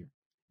not here,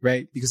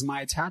 right? Because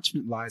my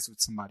attachment lies with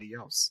somebody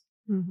else.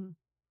 Mm-hmm.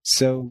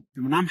 So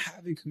when I'm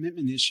having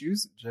commitment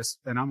issues,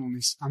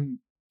 I'm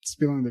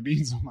spilling the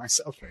beans on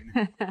myself right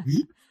now.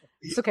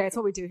 It's okay. It's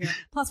what we do here.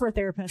 Plus, we're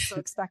therapists, so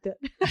expect it.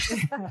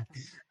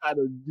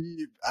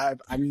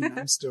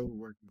 I'm still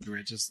working through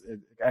it.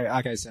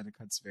 Like I said, it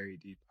cuts very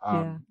deep.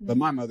 But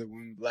my mother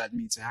wound led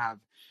me to have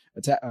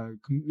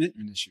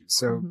commitment issues.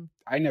 So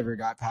I never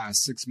got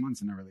past 6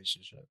 months in a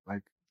relationship.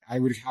 Like I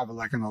would have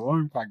an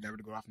alarm clock that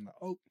would go off and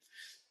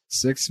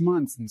 6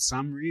 months, and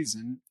some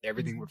reason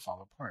everything would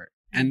fall apart.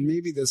 And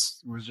maybe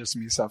this was just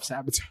me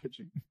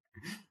self-sabotaging.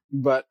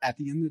 But at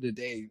the end of the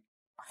day,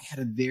 I had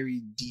a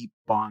very deep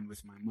bond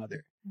with my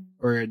mother,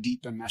 or a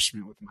deep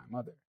enmeshment with my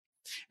mother.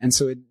 And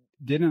so it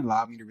didn't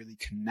allow me to really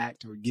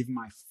connect or give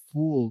my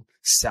full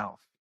self,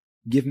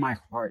 give my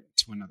heart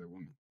to another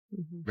woman,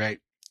 right?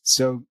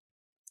 So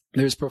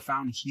there's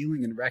profound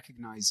healing in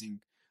recognizing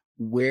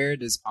where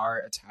does our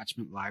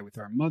attachment lie with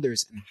our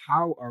mothers, and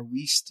how are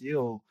we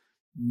still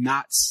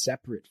not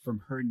separate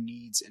from her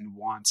needs and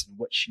wants and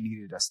what she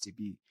needed us to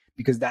be,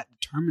 because that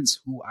determines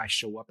who I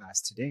show up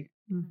as today.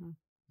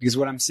 Because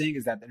what I'm saying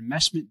is that the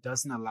enmeshment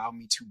doesn't allow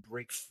me to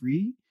break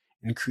free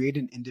and create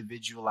an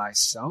individualized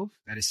self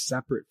that is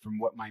separate from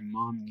what my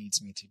mom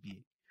needs me to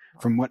be,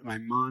 from what my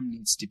mom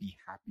needs to be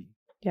happy.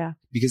 Yeah.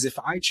 Because if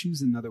I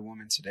choose another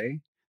woman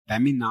today,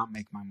 that may not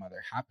make my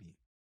mother happy,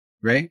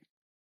 right?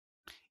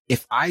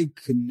 If I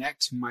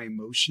connect to my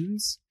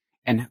emotions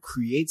and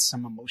create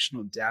some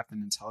emotional depth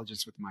and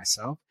intelligence with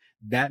myself,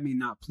 that may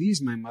not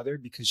please my mother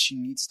because she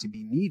needs to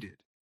be needed,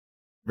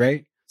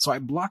 right? So I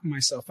block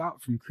myself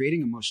out from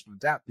creating emotional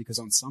depth because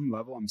on some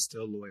level, I'm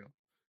still loyal,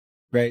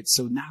 right?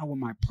 So now when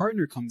my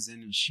partner comes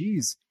in and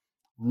she's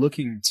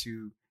looking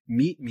to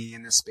meet me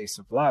in this space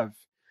of love,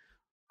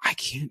 I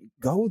can't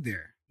go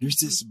there. There's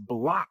this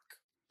block,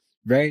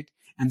 right?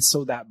 And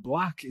so that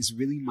block is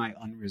really my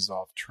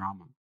unresolved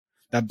trauma.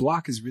 That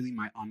block is really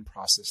my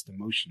unprocessed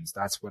emotions.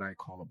 That's what I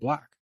call a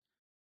block.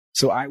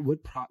 So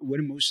what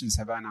emotions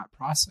have I not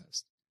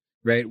processed,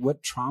 right?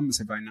 What traumas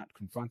have I not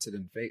confronted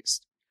and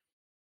faced?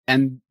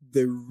 And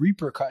the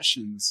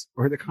repercussions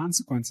or the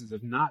consequences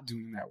of not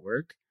doing that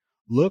work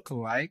look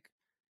like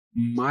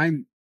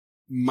my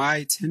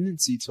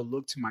tendency to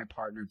look to my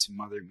partner to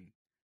mother me,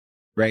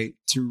 right?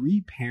 To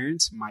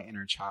reparent my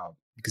inner child,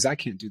 because I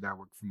can't do that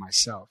work for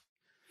myself.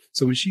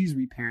 So when she's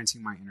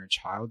reparenting my inner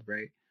child,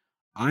 right,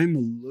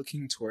 I'm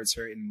looking towards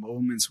her in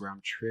moments where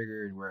I'm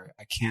triggered, where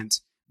I can't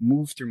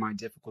move through my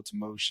difficult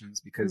emotions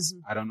because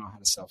I don't know how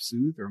to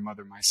self-soothe or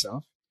mother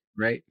myself,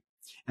 right?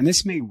 And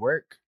this may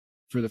work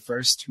for the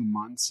first 2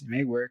 months. It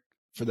may work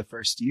for the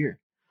first year.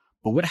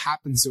 But what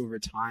happens over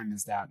time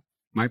is that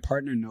my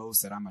partner knows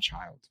that I'm a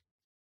child.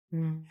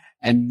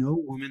 And no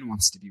woman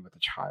wants to be with a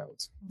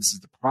child. This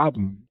is the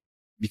problem,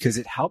 because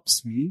it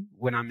helps me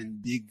when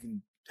I'm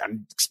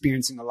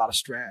experiencing a lot of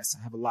stress.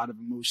 I have a lot of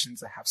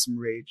emotions. I have some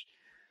rage.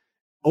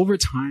 Over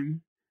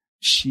time,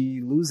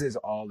 she loses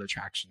all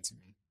attraction to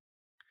me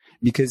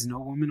because no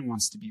woman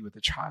wants to be with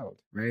a child,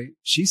 right?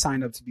 She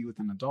signed up to be with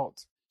an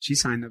adult. She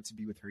signed up to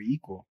be with her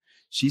equal.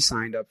 She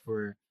signed up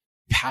for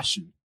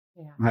passion,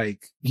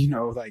 like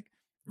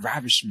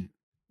ravishment.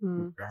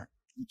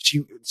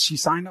 She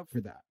signed up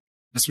for that.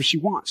 That's what she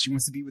wants. She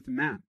wants to be with a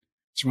man.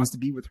 She wants to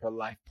be with her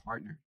life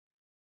partner,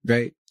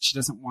 right? She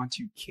doesn't want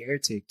to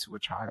caretake to a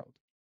child.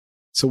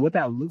 So what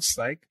that looks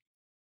like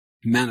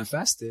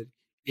manifested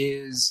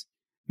is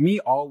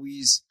me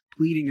always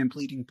pleading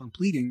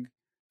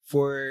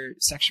for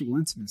sexual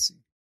intimacy,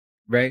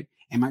 right?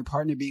 And my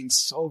partner being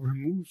so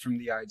removed from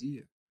the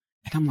idea.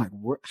 And I'm like,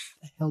 how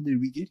the hell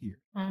did we get here?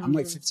 I'm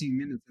like 15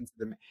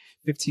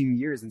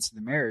 years into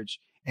the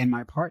marriage, and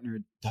my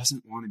partner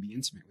doesn't want to be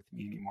intimate with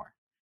me anymore,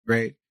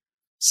 right?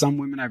 Some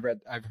women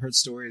I've heard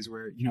stories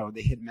where,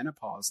 they hit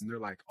menopause and they're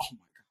like, oh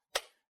my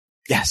God,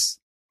 yes.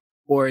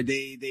 Or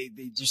they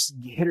just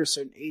hit a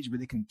certain age where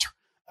they can,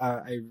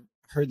 I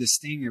heard this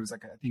thing. It was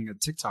like, I think a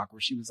TikTok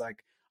where she was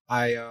like,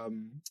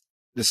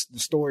 the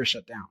store is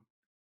shut down.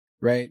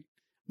 Right.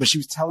 But she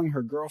was telling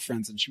her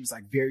girlfriends and she was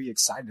like very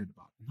excited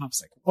about it. And I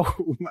was like,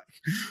 whoa,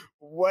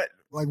 what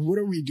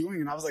are we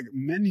doing? And I was like,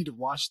 men need to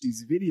watch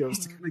these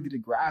videos to kind of get a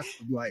grasp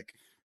of like,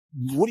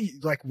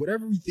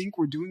 whatever we think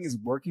we're doing is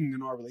working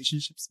in our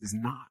relationships is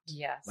not.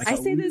 Yes. I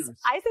say this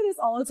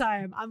all the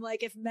time. I'm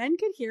like, if men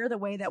could hear the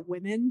way that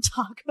women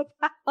talk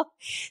about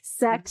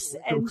sex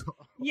and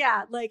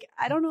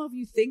I don't know if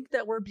you think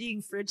that we're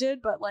being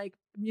frigid, but like,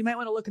 you might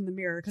want to look in the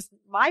mirror, because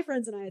my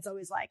friends and I, it's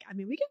always like, I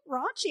mean, we get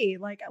raunchy,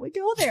 like we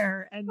go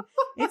there and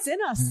it's in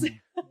us,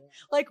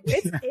 like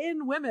it's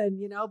in women,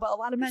 but a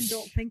lot of men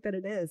don't think that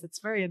it is. It's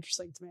very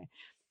interesting to me.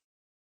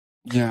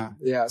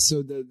 Yeah.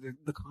 So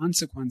the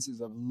consequences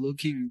of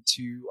looking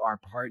to our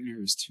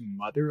partners to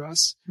mother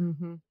us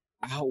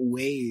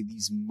outweigh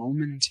these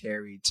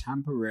momentary,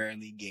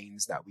 temporarily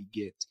gains that we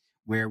get,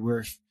 where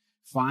we're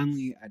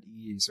finally at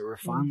ease, or we're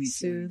finally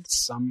feeling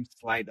some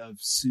slight of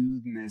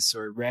soothness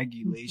or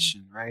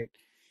regulation, right?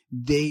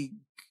 They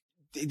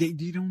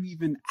don't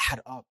even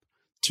add up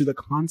to the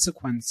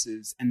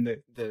consequences and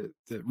the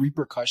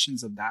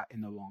repercussions of that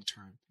in the long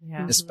term,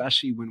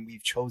 especially when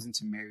we've chosen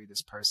to marry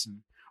this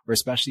person, or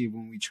especially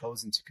when we've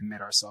chosen to commit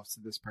ourselves to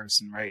this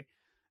person, right?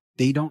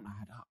 They don't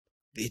add up.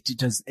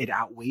 It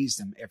outweighs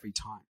them every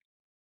time.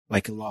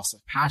 Like a loss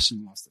of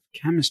passion, loss of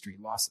chemistry,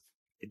 loss of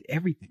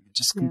everything. It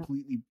just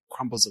completely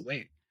crumbles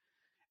away.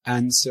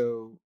 And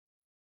so,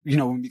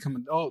 when we become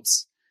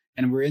adults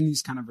and we're in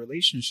these kind of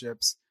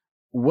relationships,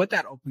 what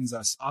that opens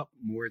us up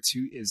more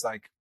to is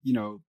like,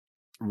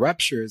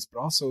 ruptures, but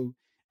also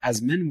as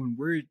men, when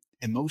we're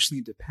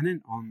emotionally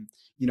dependent on,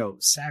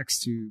 sex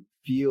to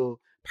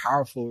feel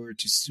powerful, or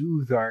to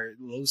soothe our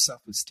low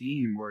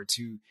self-esteem, or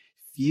to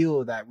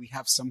feel that we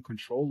have some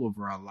control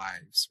over our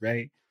lives,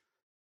 right?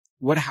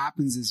 What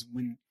happens is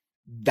when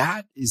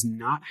that is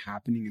not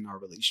happening in our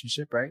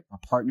relationship, right? Our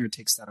partner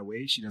takes that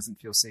away. She doesn't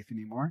feel safe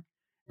anymore,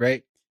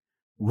 right?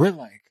 We're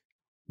like,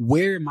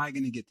 where am I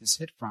going to get this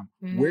hit from?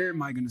 Where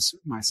am I going to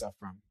soothe myself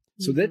from?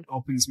 So that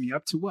opens me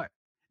up to what?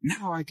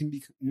 Now I can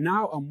be,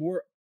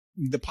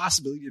 the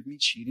possibility of me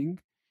cheating,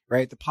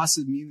 right? The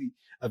possibility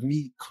of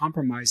me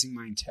compromising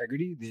my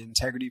integrity, the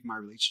integrity of my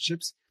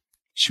relationships,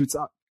 shoots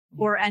up.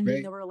 Or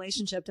ending the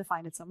relationship to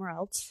find it somewhere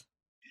else.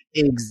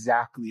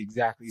 Exactly.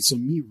 So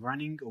me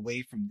running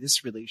away from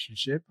this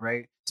relationship,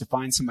 right, to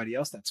find somebody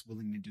else that's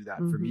willing to do that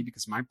for me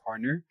because my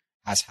partner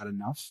has had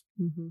enough,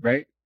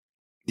 right,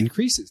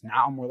 increases.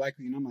 Now I'm more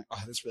likely, and I'm like,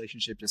 oh, this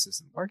relationship just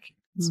isn't working.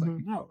 It's like,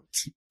 no,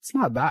 it's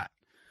not that.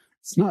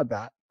 It's not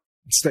that.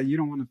 It's that you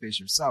don't want to face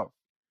yourself,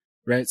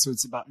 right? So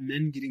it's about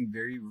men getting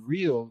very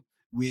real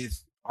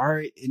with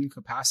our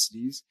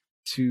incapacities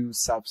to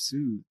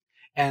self-soothe.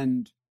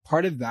 And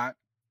part of that,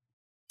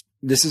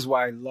 this is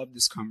why I love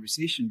this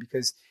conversation,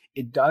 because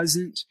it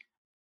doesn't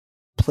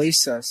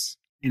place us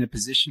in a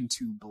position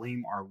to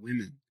blame our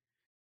women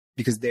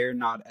because they're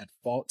not at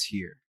fault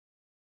here.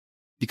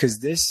 Because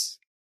this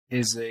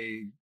is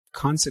a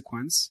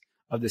consequence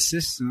of the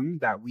system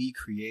that we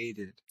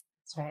created.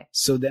 That's right.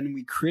 So then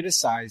we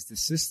criticize the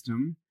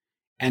system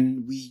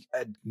and we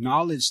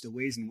acknowledge the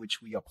ways in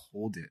which we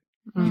uphold it.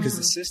 Because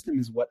the system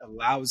is what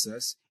allows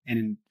us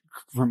and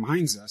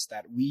reminds us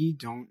that we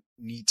don't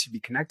need to be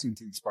connecting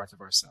to these parts of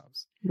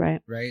ourselves.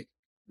 Right.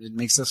 It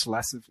makes us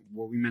less of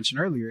what we mentioned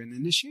earlier in the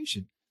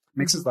initiation. It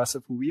makes us less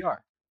of who we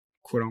are,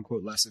 quote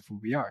unquote, less of who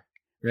we are.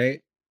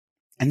 Right.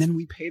 And then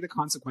we pay the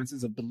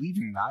consequences of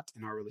believing that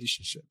in our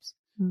relationships.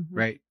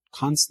 Right.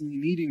 Constantly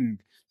needing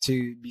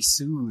to be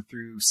soothed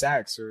through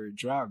sex or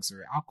drugs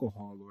or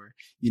alcohol or,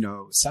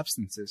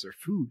 substances or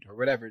food or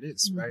whatever it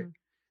is. Right.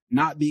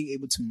 not being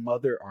able to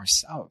mother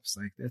ourselves.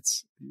 Like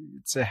it's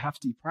a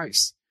hefty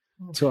price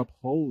to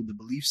uphold the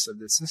beliefs of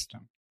the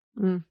system.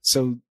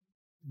 So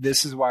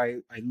this is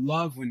why I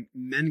love when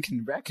men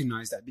can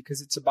recognize that,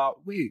 because it's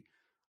about, wait,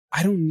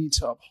 I don't need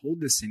to uphold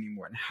this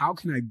anymore. And how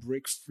can I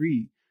break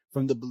free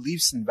from the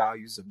beliefs and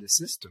values of the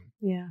system?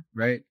 Yeah.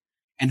 Right.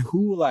 And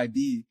who will I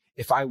be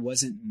if I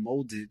wasn't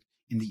molded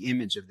in the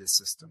image of this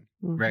system?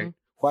 Right.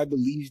 Who I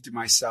believed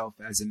myself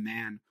as a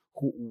man,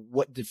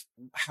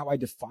 how I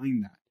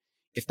define that.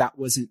 If that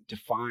wasn't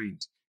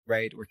defined,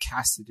 right, or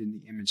casted in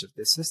the image of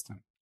this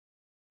system,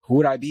 who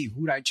would I be?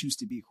 Who would I choose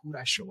to be? Who would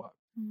I show up?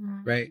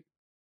 Right?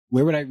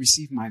 Where would I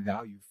receive my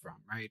value from?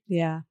 Right?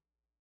 Yeah.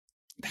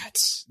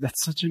 That's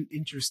such an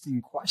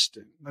interesting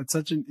question. That's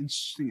such an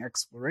interesting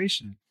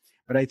exploration.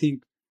 But I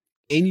think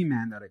any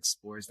man that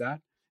explores that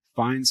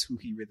finds who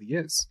he really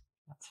is.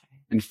 That's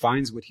right. And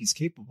finds what he's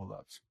capable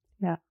of.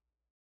 Yeah.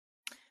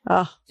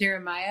 Oh,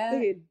 Jeremiah.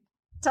 dude.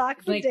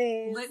 Talk for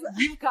days.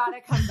 You've got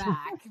to come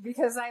back,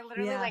 because I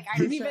literally I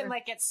didn't even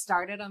get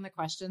started on the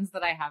questions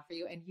that I have for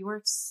you, and you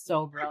are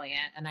so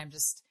brilliant. And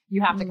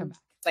you have to come back.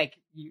 Like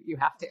you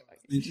have to.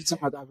 Thank you so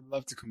much. I would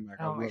love to come back.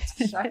 Oh my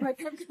gosh. I'm gonna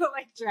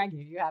drag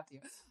you. You have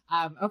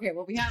to. Okay.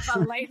 Well, we have a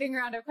lightning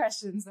round of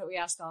questions that we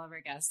asked all of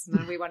our guests, and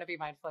then we want to be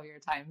mindful of your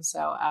time.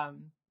 So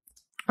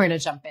we're gonna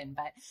jump in.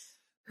 But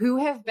who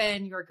have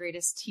been your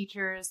greatest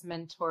teachers,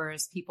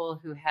 mentors,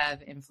 people who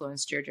have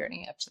influenced your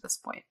journey up to this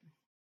point?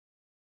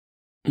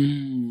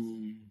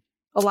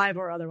 Alive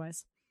or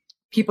otherwise?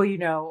 People you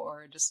know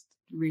or just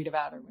read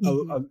about.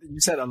 Or you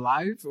said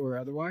alive or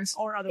otherwise?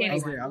 Or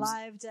otherwise. Okay,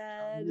 alive,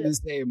 dead. I was going to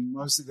say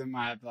most of them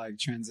have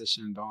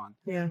transitioned on.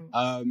 Yeah.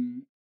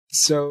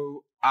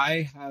 So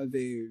I have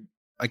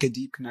a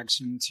deep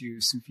connection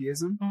to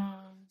Sufism.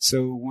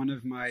 So one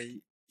of my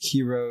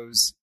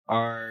heroes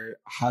are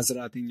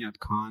Hazrat Inyat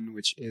Khan,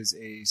 which is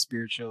a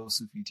spiritual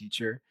Sufi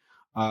teacher.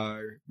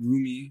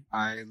 Rumi,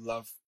 I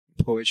love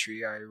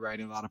poetry. I write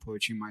a lot of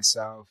poetry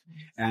myself.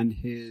 And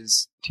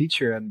his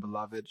teacher and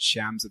beloved,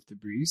 Shams of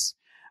Tabriz,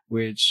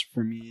 which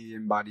for me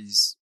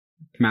embodies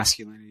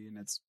masculinity in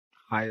its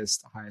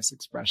highest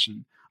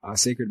expression,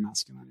 sacred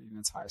masculinity in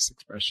its highest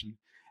expression.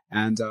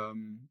 And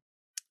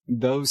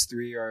those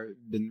three are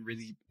been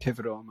really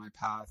pivotal on my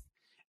path.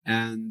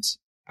 And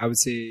I would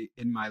say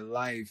in my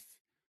life,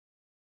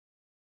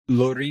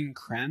 Lorin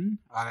Kren,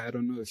 I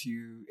don't know if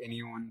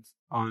anyone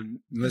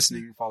on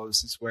listening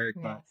follows his work,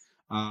 but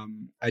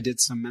I did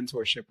some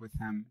mentorship with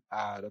him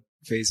at a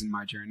phase in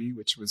my journey,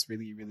 which was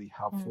really, really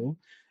helpful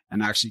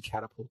and actually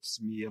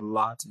catapulted me a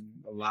lot in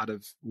a lot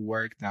of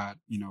work that,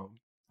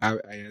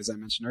 as I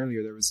mentioned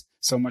earlier, there was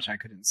so much I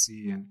couldn't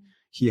see, and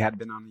he had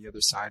been on the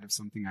other side of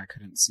something I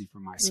couldn't see for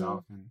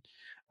myself. And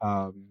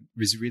it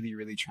was really,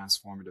 really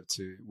transformative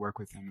to work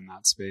with him in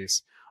that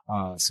space.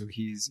 So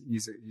he's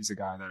a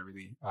guy that I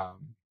really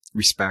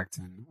respect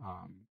and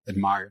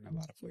admire in a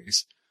lot of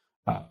ways.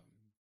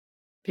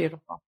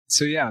 Beautiful.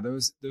 So yeah,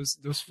 those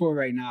four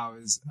right now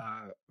is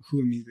who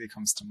immediately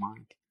comes to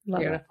mind.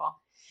 Beautiful.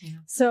 Yeah.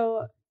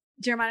 So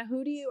Jeremiah,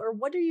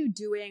 what are you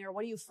doing, or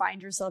what do you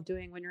find yourself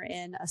doing when you're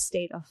in a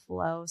state of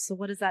flow? So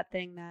what is that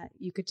thing that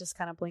you could just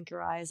kind of blink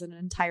your eyes and an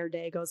entire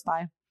day goes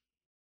by?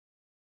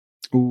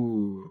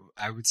 Ooh,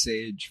 I would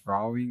say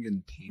drawing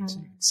and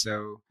painting.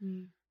 So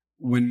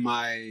when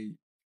my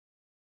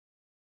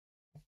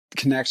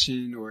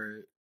connection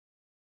or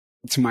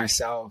to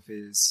myself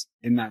is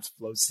in that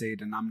flow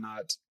state, and I'm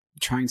not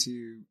trying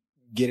to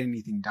get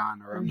anything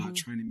done, or I'm not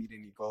trying to meet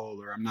any goal,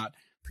 or I'm not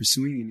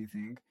pursuing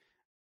anything,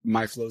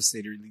 my flow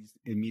state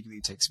immediately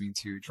takes me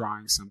to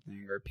drawing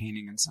something or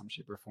painting in some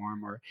shape or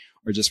form, or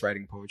just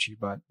writing poetry,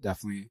 but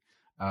definitely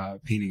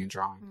painting and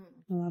drawing.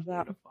 I love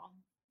that. Beautiful.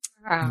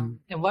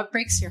 And what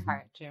breaks your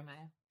heart,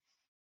 Jeremiah?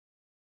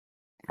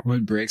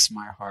 What breaks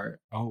my heart?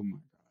 Oh my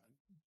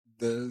God.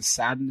 The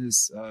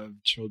sadness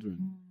of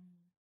children.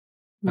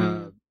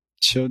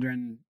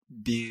 Children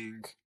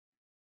being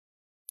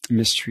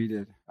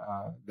mistreated,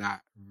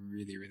 that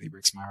really, really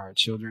breaks my heart.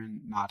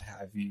 Children not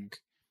having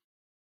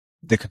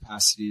the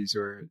capacities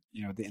or,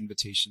 the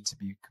invitation to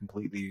be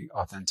completely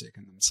authentic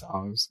in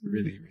themselves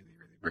really, really,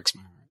 really breaks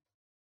my heart.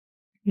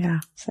 Yeah,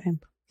 same.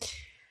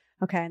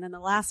 Okay, and then the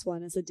last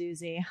one is a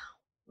doozy.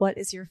 What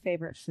is your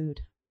favorite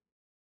food?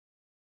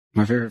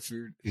 My favorite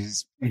food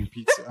is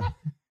pizza.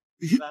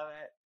 Love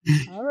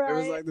it. All right. It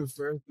was like the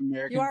first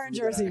American food. You are in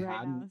Jersey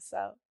right now,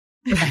 so.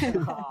 It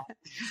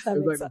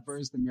was like the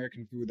first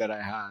American food that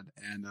I had,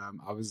 and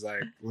I was like,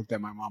 looked at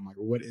my mom like,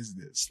 what is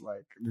this?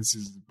 Like, this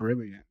is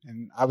brilliant.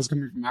 And I was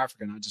coming from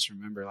Africa, and I just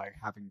remember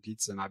having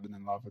pizza, and I've been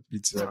in love with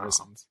pizza ever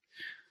since.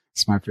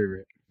 It's my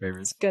favorite.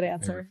 It's a good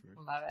answer.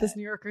 Love it. This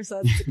New Yorker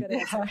says it's a good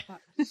answer.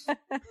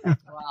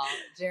 Well,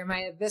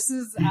 Jeremiah, this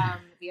is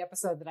the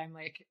episode that I'm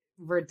like,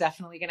 we're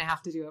definitely going to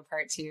have to do a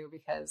part 2,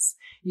 because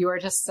you are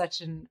just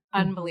such an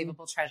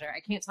unbelievable treasure. I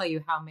can't tell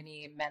you how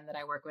many men that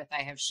I work with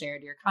I have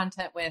shared your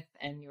content with,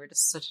 and you are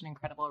just such an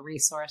incredible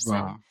resource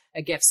and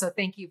a gift. So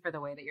thank you for the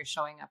way that you're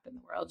showing up in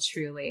the world.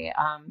 Truly,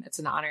 it's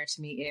an honor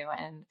to meet you.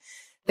 And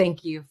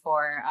thank you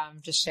for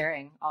just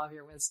sharing all of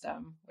your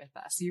wisdom with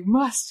us. You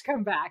must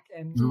come back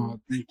and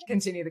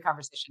continue the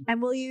conversation.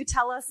 And will you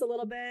tell us a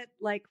little bit,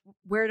 like,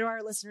 where do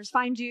our listeners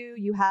find you?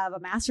 You have a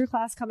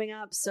masterclass coming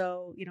up,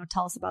 so,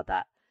 tell us about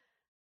that.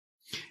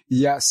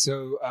 Yeah,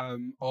 so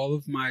all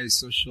of my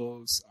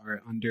socials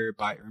are under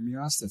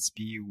Byermeas. That's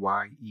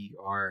BYERMEAS.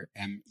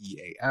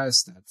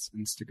 That's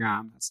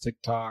Instagram, that's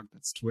TikTok,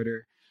 that's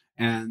Twitter.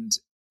 And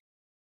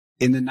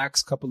in the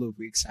next couple of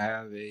weeks, I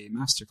have a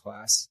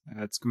masterclass.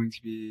 It's going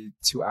to be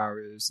 2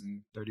 hours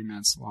and 30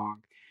 minutes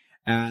long.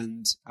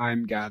 And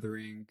I'm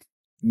gathering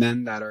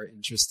men that are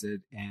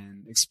interested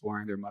in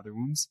exploring their mother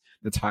wounds.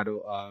 The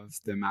title of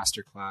the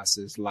masterclass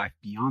is Life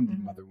Beyond the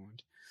Mother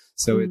Wound.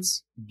 So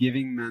it's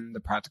giving men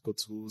the practical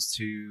tools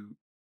to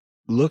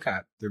look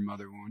at their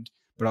mother wound,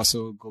 but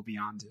also go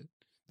beyond it,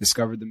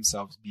 discover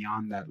themselves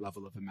beyond that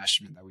level of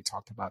enmeshment that we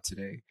talked about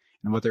today,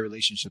 and what their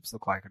relationships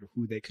look like, or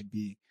who they could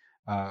be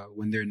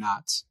when they're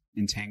not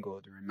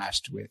entangled or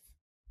enmeshed with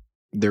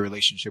their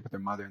relationship with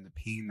their mother and the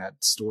pain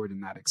that's stored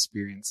in that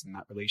experience and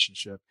that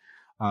relationship.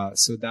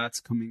 So that's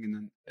coming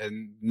in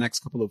the next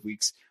couple of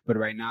weeks. But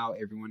right now,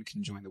 everyone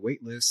can join the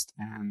wait list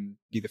and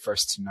be the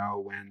first to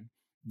know when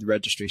the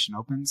registration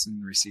opens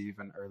and receive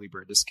an early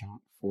bird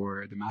discount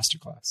for the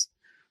masterclass.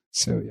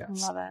 So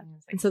yes. Love it.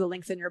 And so the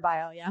link's in your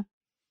bio, yeah?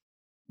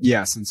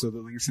 Yes. And so the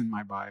link's in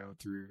my bio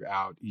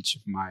throughout each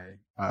of my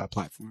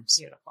platforms.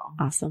 Beautiful.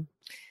 Awesome.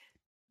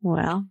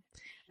 Well,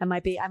 I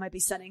might be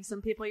sending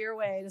some people your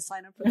way to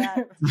sign up for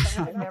that.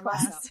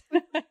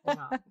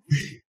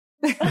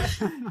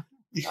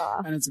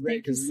 And it's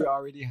great because we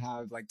already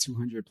have like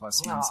 200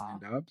 plus men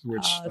signed up,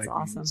 which like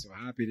awesome. I'm so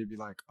happy to be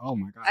like, oh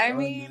my God. I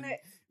mean,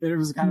 it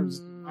was kind of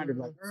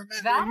like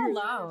that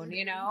alone,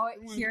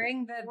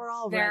 hearing that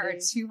there are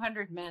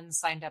 200 men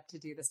signed up to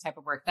do this type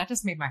of work, that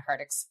just made my heart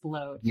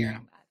explode hearing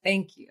that.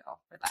 Thank you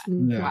for that.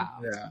 Yeah,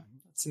 wow. Yeah.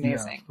 It's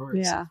amazing. Yeah, of course.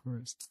 Yeah. Of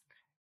course.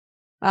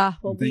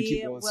 Well,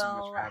 we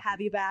will have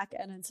you back.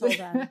 And until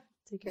then,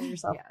 take care of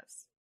yourself.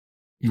 Yes.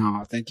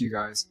 No, thank you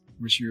guys.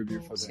 Wish you a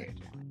beautiful day.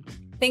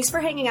 Thanks for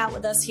hanging out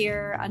with us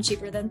here on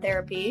Cheaper Than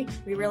Therapy.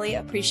 We really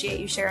appreciate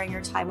you sharing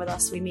your time with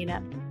us. We mean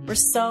it. We're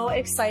so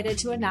excited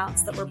to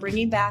announce that we're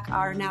bringing back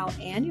our now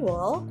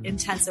annual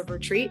intensive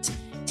retreat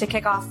to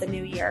kick off the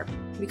new year.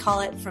 We call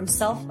it From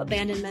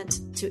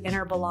Self-Abandonment to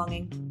Inner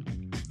Belonging.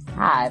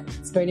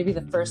 It's going to be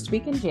the first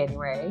week in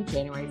January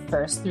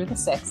 1st through the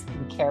 6th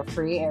in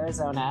Carefree,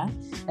 Arizona,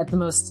 at the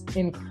most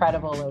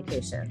incredible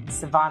location,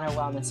 Savannah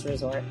Wellness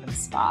Resort and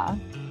Spa.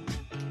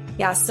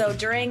 Yeah, so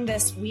during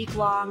this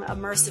week-long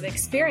immersive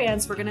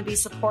experience, we're going to be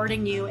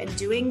supporting you in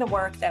doing the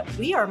work that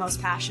we are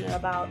most passionate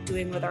about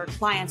doing with our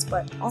clients,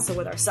 but also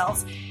with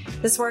ourselves.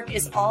 This work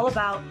is all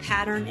about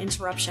pattern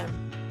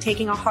interruption,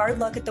 taking a hard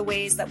look at the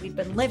ways that we've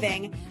been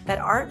living that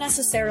aren't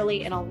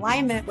necessarily in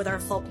alignment with our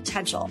full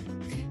potential.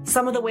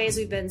 Some of the ways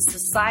we've been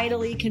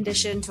societally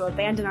conditioned to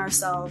abandon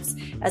ourselves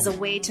as a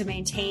way to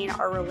maintain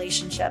our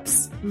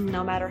relationships,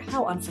 no matter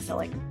how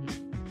unfulfilling.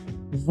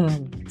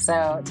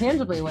 So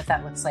tangibly, what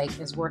that looks like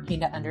is working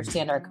to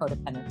understand our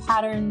codependent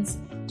patterns,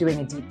 doing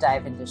a deep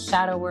dive into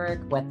shadow work,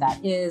 what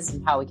that is,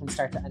 and how we can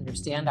start to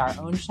understand our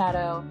own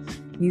shadow,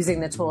 using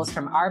the tools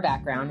from our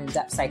background in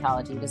depth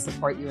psychology to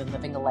support you in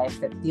living a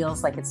life that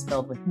feels like it's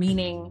filled with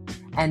meaning,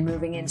 and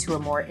moving into a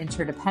more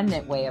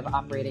interdependent way of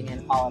operating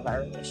in all of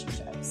our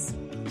relationships.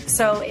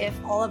 So if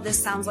all of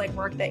this sounds like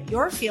work that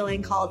you're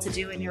feeling called to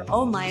do in your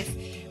own life,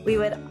 we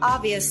would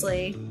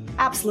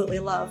absolutely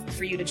love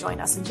for you to join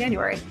us in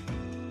January.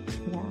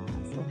 Yeah,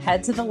 so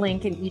head to the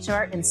link in each of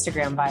our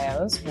Instagram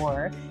bios,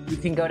 or you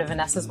can go to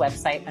Vanessa's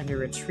website under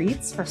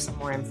retreats for some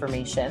more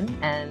information.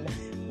 And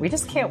we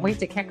just can't wait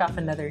to kick off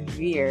another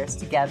New Year's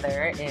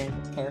together in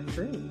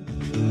Carefree.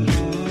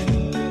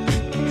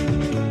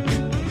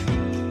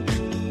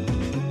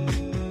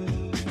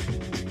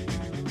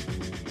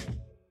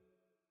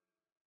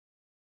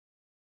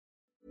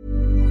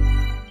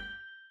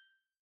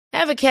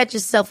 Ever catch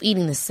yourself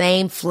eating the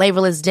same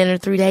flavorless dinner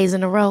 3 days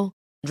in a row?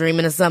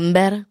 Dreaming of something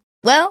better?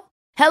 Well,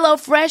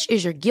 HelloFresh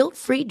is your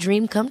guilt-free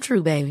dream come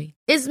true, baby.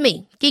 It's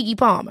me, Keke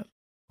Palmer.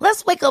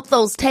 Let's wake up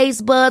those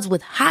taste buds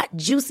with hot,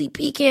 juicy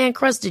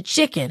pecan-crusted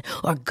chicken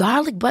or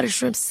garlic butter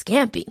shrimp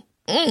scampi.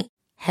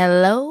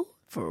 Hello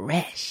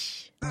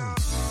Fresh.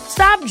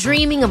 Stop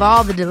dreaming of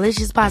all the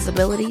delicious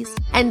possibilities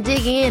and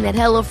dig in at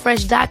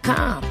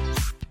HelloFresh.com.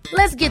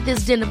 Let's get this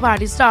dinner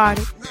party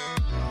started.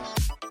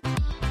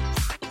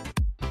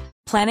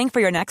 Planning for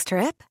your next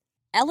trip?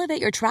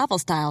 Elevate your travel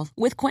style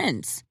with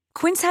Quince.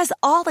 Quince has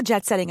all the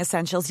jet-setting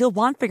essentials you'll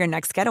want for your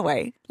next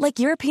getaway, like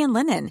European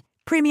linen,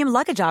 premium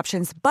luggage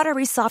options,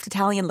 buttery soft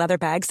Italian leather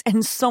bags,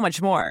 and so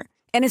much more.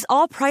 And is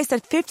all priced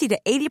at 50 to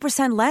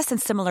 80% less than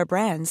similar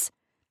brands.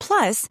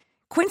 Plus,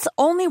 Quince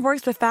only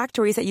works with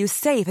factories that use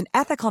safe and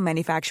ethical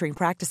manufacturing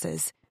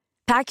practices.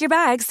 Pack your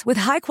bags with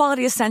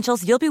high-quality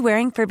essentials you'll be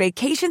wearing for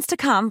vacations to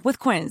come with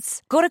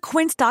Quince. Go to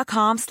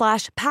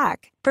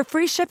quince.com/pack for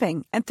free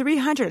shipping and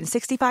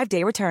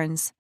 365-day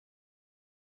returns.